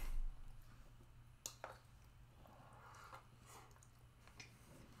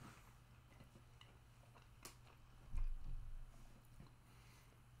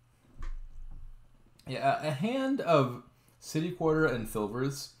 Yeah, a hand of City Quarter and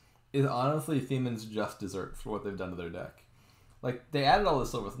Silvers is honestly Theman's just dessert for what they've done to their deck. Like, they added all the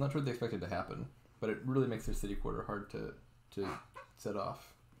Silvers. I'm not sure what they expected to happen, but it really makes their City Quarter hard to set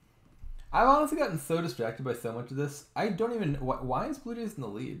off. I've honestly gotten so distracted by so much of this. I don't even... Why is Blue Jays in the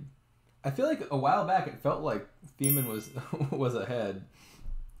lead? I feel like a while back it felt like Theman was ahead.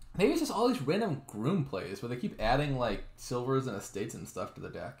 Maybe it's just all these random Groom plays where they keep adding, like, Silvers and Estates and stuff to the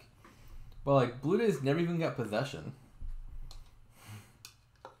deck. But, like, Blue Jays never even got possession.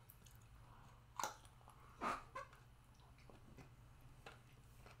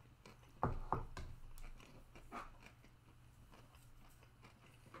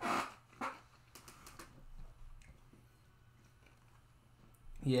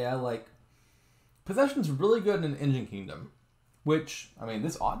 Yeah, like, possession's really good in Engine Kingdom. Which, I mean,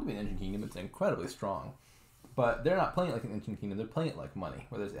 this ought to be an Engine Kingdom. It's incredibly strong. But they're not playing it like an Engine Kingdom. They're playing it like Money,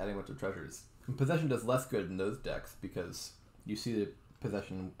 where they're just adding a bunch of treasures. And possession does less good in those decks because you see the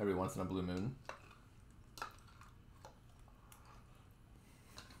possession every once in a blue moon.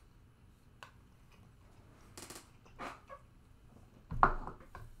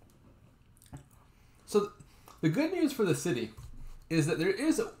 So the good news for the city is that there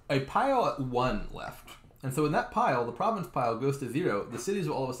is a pile at 1 left. And so in that pile, the province pile goes to 0. The cities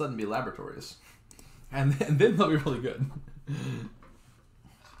will all of a sudden be laboratories. And then they'll be really good.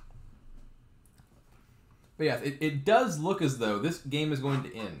 But yes, it does look as though this game is going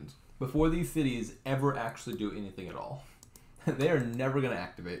to end before these cities ever actually do anything at all. They are never going to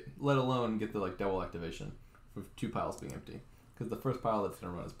activate, let alone get the, like, double activation with 2 piles being empty. Because the first pile that's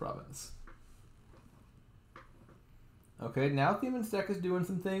going to run is province. Okay, now Theman's deck is doing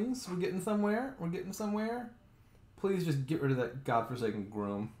some things. We're getting somewhere. We're getting somewhere. Please just get rid of that godforsaken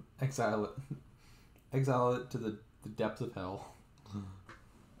Groom. Exile it. Exile it to the depths of hell.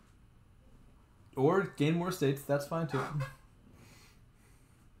 Or gain more states. That's fine too.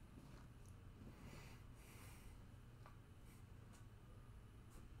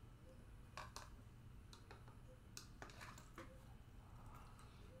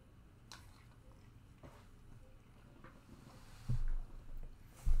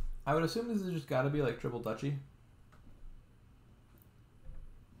 I would assume this has just got to be like triple duchy.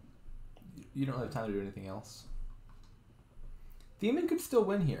 You don't have time to do anything else. Theman could still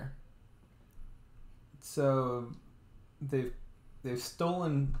win here. So they've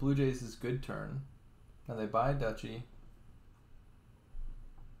stolen Blue Jays' good turn. Now they buy duchy.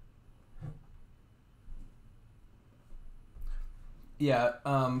 Yeah,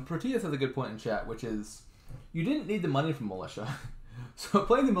 Proteus has a good point in chat, which is you didn't need the money from Militia. So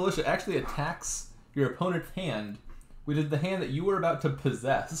playing the Militia actually attacks your opponent's hand, which is the hand that you were about to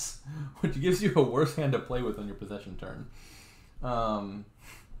possess, which gives you a worse hand to play with on your possession turn.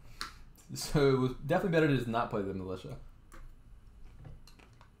 So it was definitely better to just not play the Militia.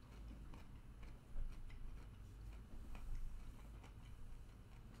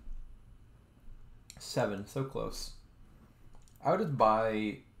 Seven, so close. I would just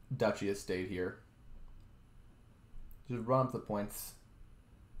buy Duchy Estate here. Just run up the points.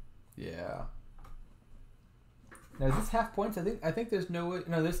 Yeah. Now is this half points? I think there's no way.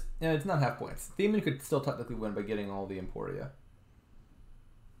 No, it's not half points. Theman could still technically win by getting all the Emporia.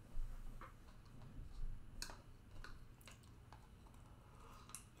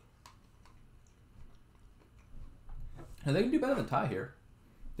 Now they can do better than Ty here.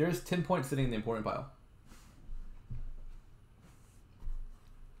 There's 10 points sitting in the Emporium pile.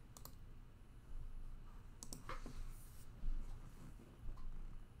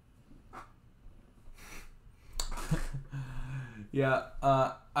 Yeah,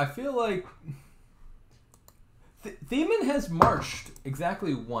 I feel like Theman has marched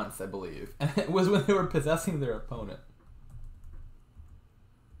exactly once, I believe, and it was when they were possessing their opponent.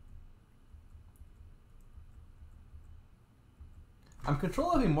 I'm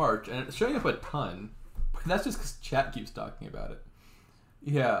controlling March, and it's showing up a ton, but that's just because chat keeps talking about it.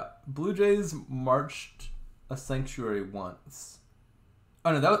 Yeah, Blue Jays marched a Sanctuary once.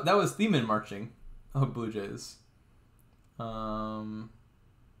 Oh no, that was Theman marching. Oh, Blue Jays. Oh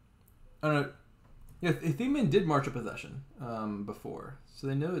no, Yeah, Theman did march a possession before, so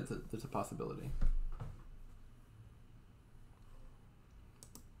they know there's a possibility.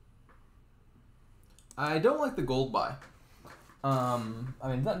 I don't like the gold buy. I mean,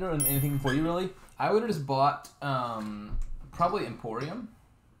 it's not doing anything for you really. I would have just bought probably Emporium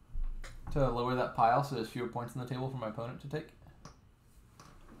to lower that pile so there's fewer points on the table for my opponent to take.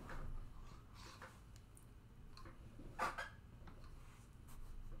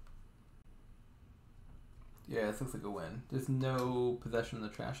 Yeah, this looks like a win. There's no possession in the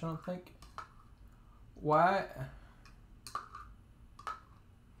trash, I don't think. Why?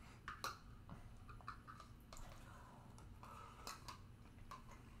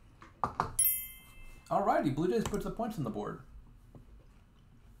 Alrighty, Blue Jays puts the points on the board.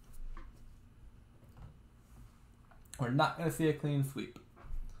 We're not going to see a clean sweep.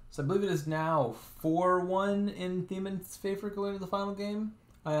 So I believe it is now 4-1 in Theman's favor going into the final game.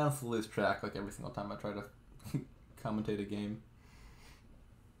 I honestly lose track like every single time I try to commentate a game.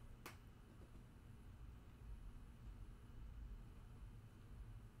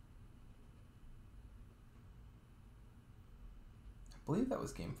 I believe that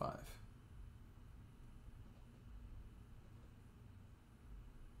was game 5.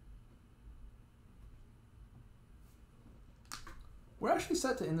 We're actually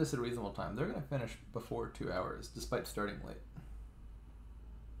set to end this at a reasonable time. They're going to finish before 2 hours, despite starting late.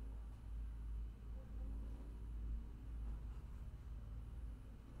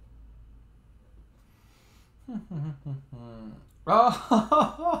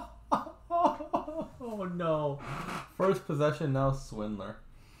 Oh no. First possession, now Swindler.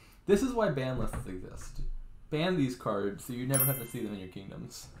 This is why ban lists exist. Ban these cards so you never have to see them in your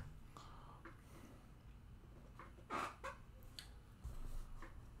kingdoms.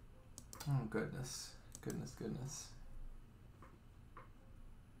 Oh goodness. Goodness, goodness.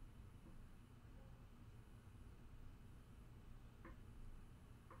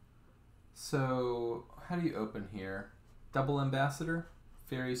 So, how do you open here? Double Ambassador,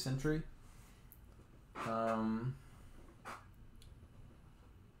 Fairy Sentry. I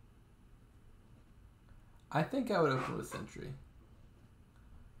think I would open with Sentry.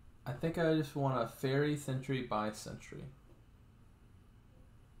 I think I just want a Fairy Sentry by Sentry.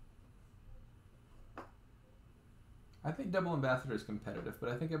 I think Double Ambassador is competitive, but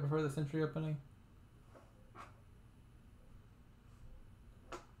I think I prefer the Sentry opening.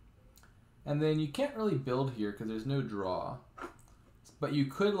 And then you can't really build here because there's no draw. But you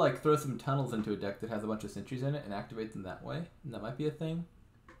could like throw some tunnels into a deck that has a bunch of sentries in it and activate them that way. And that might be a thing.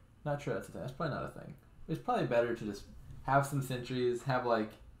 Not sure that's a thing. That's probably not a thing. It's probably better to just have some sentries, have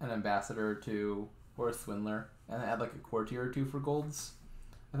like an ambassador or two, or a swindler, and add like a courtier or two for golds.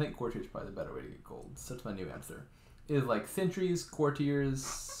 I think courtier is probably the better way to get golds. That's my new answer. Is like sentries, courtiers,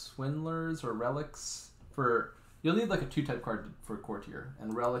 swindlers, or relics for... You'll need like a 2-type card for courtier,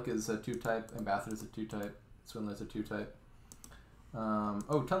 and relic is a 2-type, ambassador is a 2-type, swindler is a 2-type.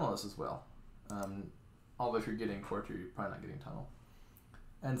 Oh, tunnel is as well. Although if you're getting courtier, you're probably not getting tunnel.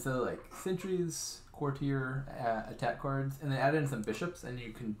 And so like sentries, courtier, attack cards, and then add in some bishops, and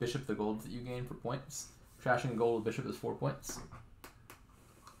you can bishop the golds that you gain for points. Trashing a gold with bishop is 4 points.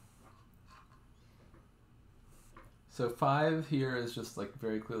 So 5 here is just like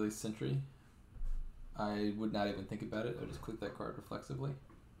very clearly sentry. I would not even think about it. I would just click that card reflexively.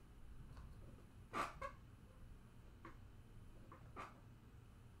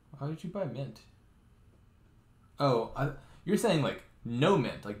 Why did you buy mint? Oh, you're saying like no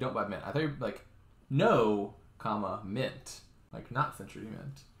mint, like don't buy mint. I thought you were like no, comma, mint, like not sentry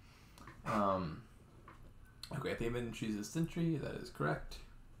mint. Okay, Theman chooses sentry. That is correct.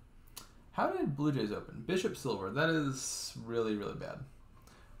 How did Blue Jays open? Bishop silver. That is really, really bad.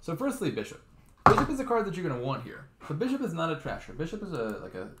 So firstly, bishop. Bishop is a card that you're going to want here. But bishop is not a trasher. Bishop is a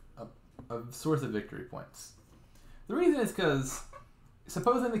source of victory points. The reason is because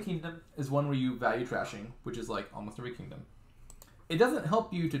supposing the kingdom is one where you value trashing, which is like almost every kingdom, it doesn't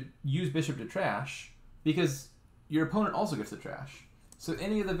help you to use bishop to trash because your opponent also gets to trash. So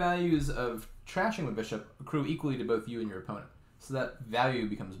any of the values of trashing with bishop accrue equally to both you and your opponent. So that value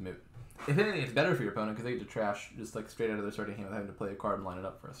becomes moot. If anything, it's better for your opponent because they get to trash just like straight out of their starting hand without having to play a card and line it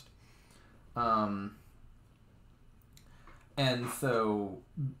up first. And so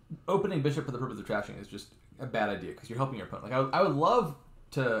opening bishop for the purpose of trashing is just a bad idea because you're helping your opponent. Like I would love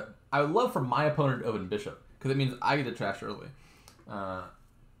for my opponent to open bishop because it means I get to trash early.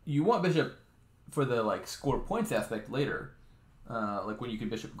 You want bishop for the like score points aspect later, like when you can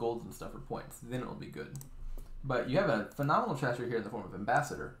bishop golds and stuff for points. Then it'll be good. But you have a phenomenal trasher here in the form of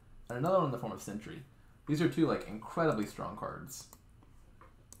ambassador and another one in the form of sentry. These are two like incredibly strong cards.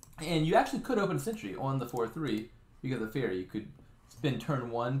 And you actually could open Sentry on the 4/3 because of Fairy. You could spend turn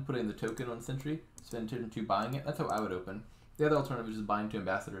 1 putting the token on Sentry, spend turn 2 buying it. That's how I would open. The other alternative is just buying 2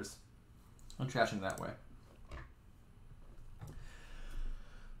 ambassadors and trashing that way.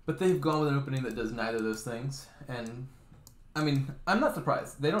 But they've gone with an opening that does neither of those things. And, I mean, I'm not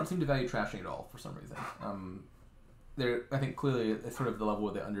surprised. They don't seem to value trashing at all for some reason. They're, I think, clearly it's sort of the level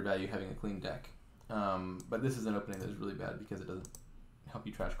where they undervalue having a clean deck. But this is an opening that is really bad because it doesn't help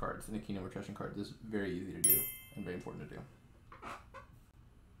you trash cards. In a kingdom where trashing cards is very easy to do and very important to do.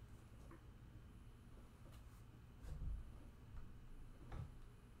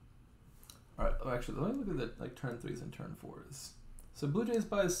 Alright, actually, let me look at the turn 3s and turn 4s. So Blue Jays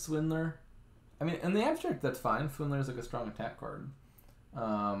buys Swindler. I mean, in the abstract, that's fine. Swindler is like a strong attack card.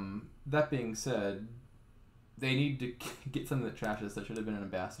 That being said, they need to get something that trashes. That should have been an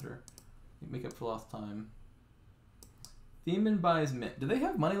ambassador. Make up for lost time. Theman buys Mint. Do they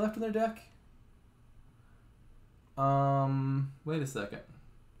have money left in their deck? Wait a second.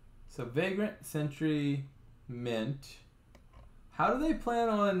 So Vagrant, Sentry, Mint. How do they plan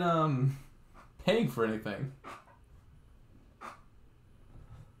on paying for anything?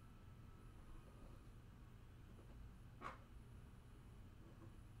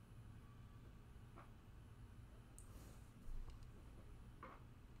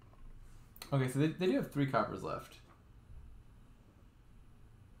 Okay, so they do have 3 coppers left.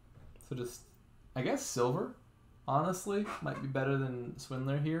 So just, I guess silver, honestly, might be better than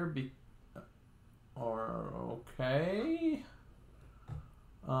Swindler here. Okay.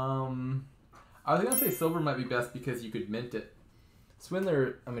 I was going to say silver might be best because you could mint it.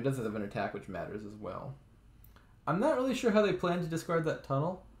 Swindler, I mean, it doesn't have an attack, which matters as well. I'm not really sure how they plan to discard that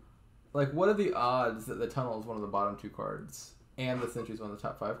tunnel. Like, what are the odds that the tunnel is one of the bottom 2 cards and the Sentry is one of the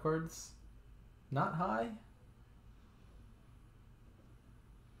top 5 cards? Not high?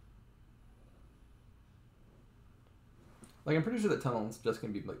 Like, I'm pretty sure that tunnel's just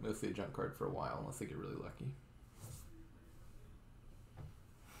going to be like mostly a junk card for a while, unless they get really lucky.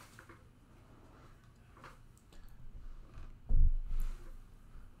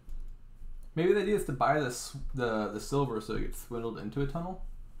 Maybe the idea is to buy the silver so it gets swindled into a tunnel?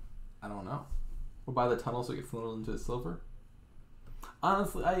 I don't know. Or buy the tunnel so it gets swindled into the silver?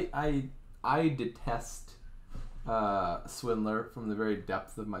 Honestly, I detest Swindler from the very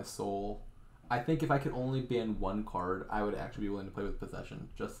depths of my soul. I think if I could only ban 1 card, I would actually be willing to play with Possession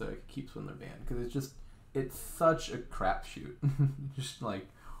just so I could keep Swindler banned. Because it's such a crapshoot. Just like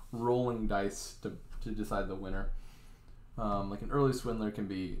rolling dice to decide the winner. Like an early Swindler can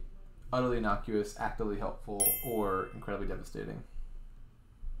be utterly innocuous, actively helpful, or incredibly devastating.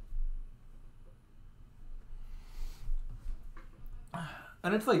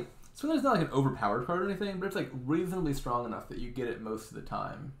 And it's like, Swindler's not like an overpowered card or anything, but it's like reasonably strong enough that you get it most of the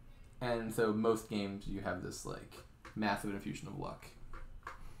time. And so most games you have this like massive infusion of luck.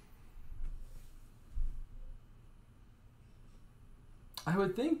 I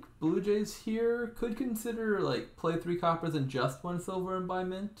would think Blue Jays here could consider like play 3 coppers and just 1 silver and buy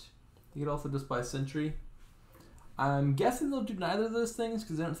Mint. You could also just buy Sentry. I'm guessing they'll do neither of those things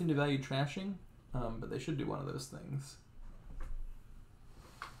because they don't seem to value trashing, but they should do one of those things.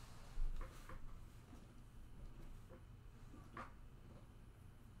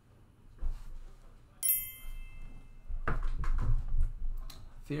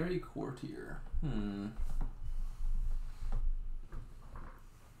 Fairy Courtier.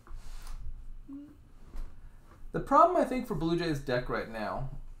 The problem I think for Blue Jays deck right now,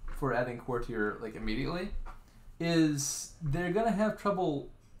 for adding Courtier like immediately, is they're gonna have trouble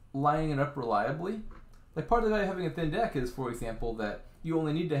lining it up reliably. Like part of the value of having a thin deck is, for example, that you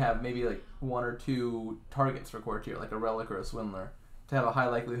only need to have maybe like 1 or 2 targets for Courtier, like a Relic or a Swindler, to have a high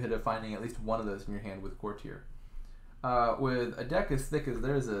likelihood of finding at least one of those in your hand with Courtier. With a deck as thick as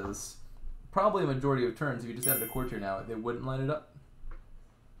theirs is, probably a majority of turns, if you just added a Courtier now, they wouldn't line it up.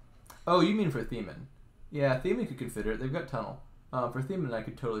 Oh, you mean for Theman. Yeah, Theman could consider it. They've got Tunnel. For Theman, I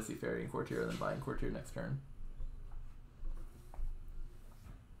could totally see Fairy and Courtier and then buying Courtier next turn.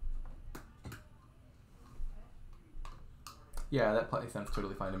 Yeah, that play sounds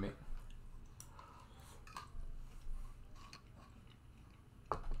totally fine to me.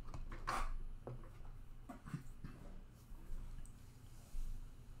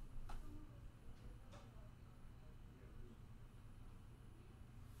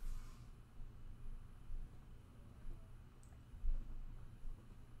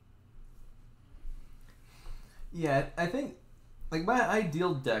 Yeah, I think like my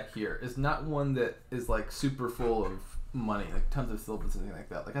ideal deck here is not one that is like super full of money, like tons of silvers and anything like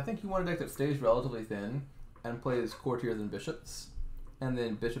that. Like I think you want a deck that stays relatively thin and plays Courtiers and Bishops. and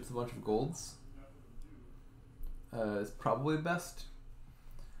then bishop's a bunch of golds is probably best.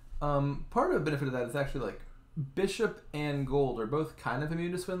 Part of the benefit of that is actually like bishop and gold are both kind of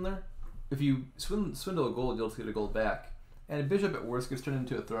immune to Swindler. If you swindle a gold, you'll just get a gold back. And a bishop at worst gets turned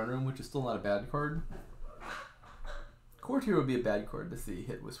into a throne room, which is still not a bad card. Courtier would be a bad card to see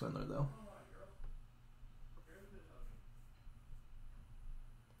hit with Swindler, though.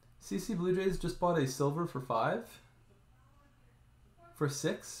 CC Blue Jays just bought a silver for 5? For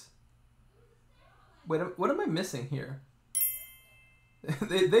 6? Wait, what am I missing here?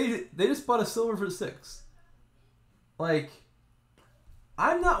 they just bought a silver for 6. Like,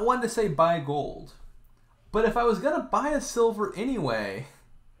 I'm not one to say buy gold, but if I was gonna buy a silver anyway,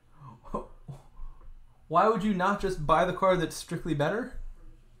 why would you not just buy the card that's strictly better?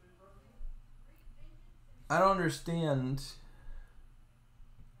 I don't understand.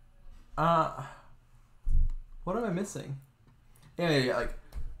 What am I missing? Yeah, like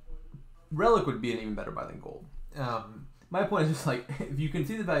Relic would be an even better buy than gold. My point is just like, if you can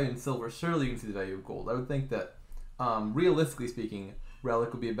see the value in silver, surely you can see the value of gold. I would think that, realistically speaking,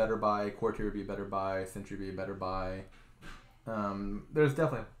 Relic would be a better buy, Courtier would be a better buy, Sentry would be a better buy. There's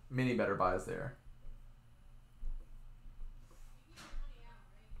definitely many better buys there.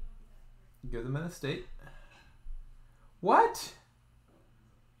 Give them an estate. What?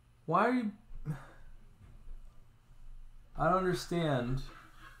 Why are you... I don't understand.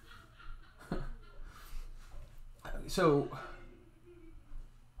 So,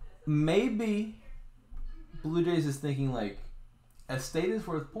 maybe Blue Jays is thinking like, estate is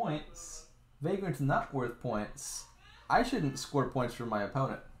worth points, Vagrant's not worth points, I shouldn't score points for my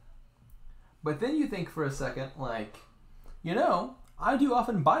opponent. But then you think for a second like, you know, I do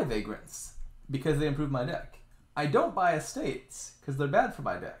often buy Vagrants because they improve my deck. I don't buy estates because they're bad for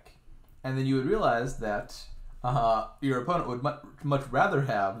my deck. And then you would realize that your opponent would much rather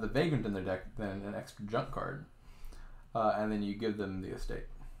have the Vagrant in their deck than an extra junk card. And then you give them the estate.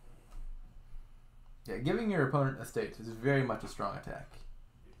 Yeah, giving your opponent estates is very much a strong attack.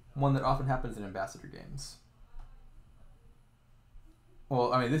 One that often happens in Ambassador games.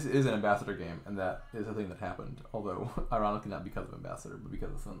 Well, I mean, this is an Ambassador game, and that is a thing that happened. Although, ironically, not because of Ambassador, but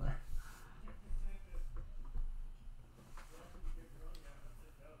because of Swindler.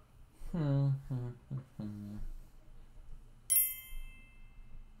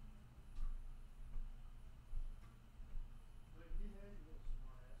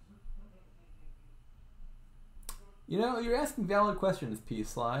 You know, you're asking valid questions, P.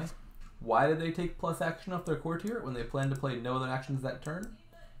 Sly. Why did they take plus action off their Courtier when they planned to play no other actions that turn?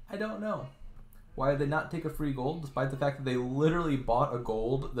 I don't know. Why did they not take a free gold, despite the fact that they literally bought a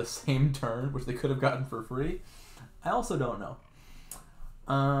gold the same turn, which they could have gotten for free? I also don't know.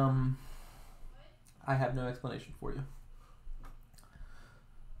 I have no explanation for you.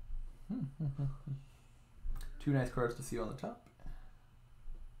 Two nice cards to see on the top.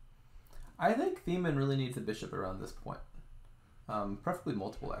 I think Theman really needs a bishop around this point. Preferably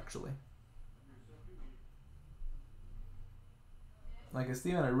multiple, actually. Like, as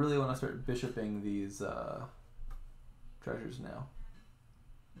Theman, I really want to start bishoping these treasures now.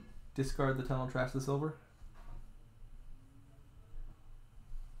 Discard the tunnel, trash the silver.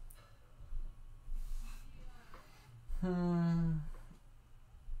 I'm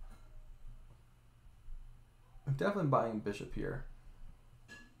definitely buying bishop here.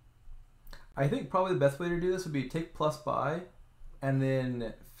 I think probably the best way to do this would be take plus buy, and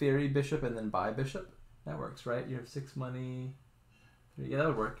then fairy bishop, and then buy bishop. That works, right? You have 6 money. Yeah, that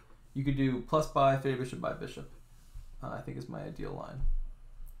would work. You could do plus buy, fairy bishop, buy bishop. I think is my ideal line.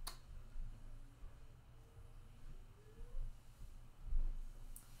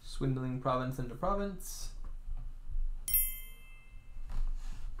 Swindling province into province.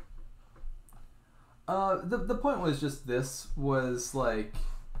 The point was just this, was like,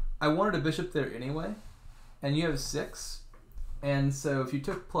 I wanted a bishop there anyway, and you have 6, and so if you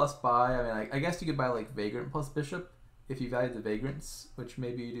took plus buy, I mean, I guess you could buy like Vagrant plus bishop if you valued the Vagrants, which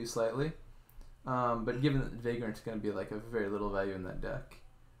maybe you do slightly, but given that Vagrant's going to be like a very little value in that deck,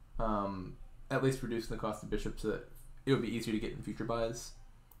 at least reducing the cost of bishop so that it would be easier to get in future buys.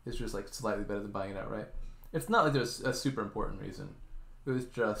 It's just like slightly better than buying it outright. It's not like there's a super important reason. It was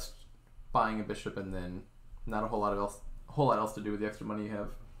just buying a bishop and then not a whole lot else to do with the extra money you have.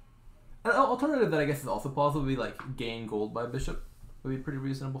 An alternative that I guess is also plausible would be like gain gold by bishop. Would be pretty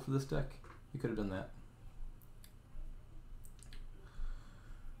reasonable for this deck. You could have done that.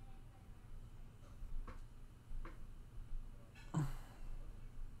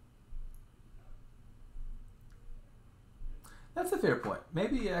 That's a fair point.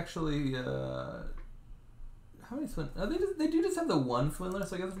 Maybe actually, how many swindlers? They do just have the one swindler,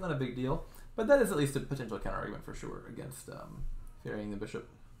 so I guess it's not a big deal. But that is at least a potential counter argument for sure against ferrying the bishop.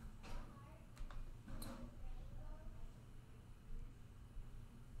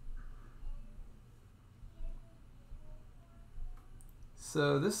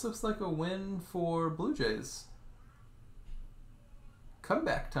 So this looks like a win for Blue Jays.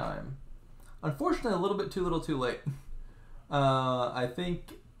 Comeback time. Unfortunately, a little bit too little too late. I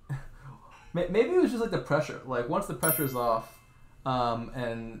think maybe it was just like the pressure. Like once the pressure's off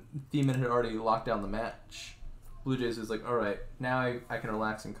and Theman had already locked down the match, Blue Jays was like, all right, now I can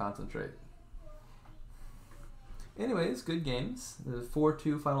relax and concentrate. Anyways, good games. The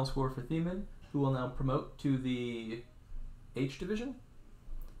 4-2 final score for Theman, who will now promote to the H division.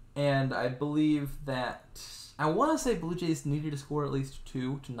 And I believe that I want to say Blue Jays needed to score at least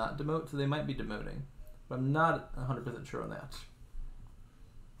 2 to not demote, so they might be demoting. But I'm not 100% sure on that.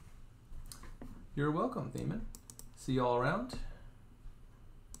 You're welcome, Theman. See you all around.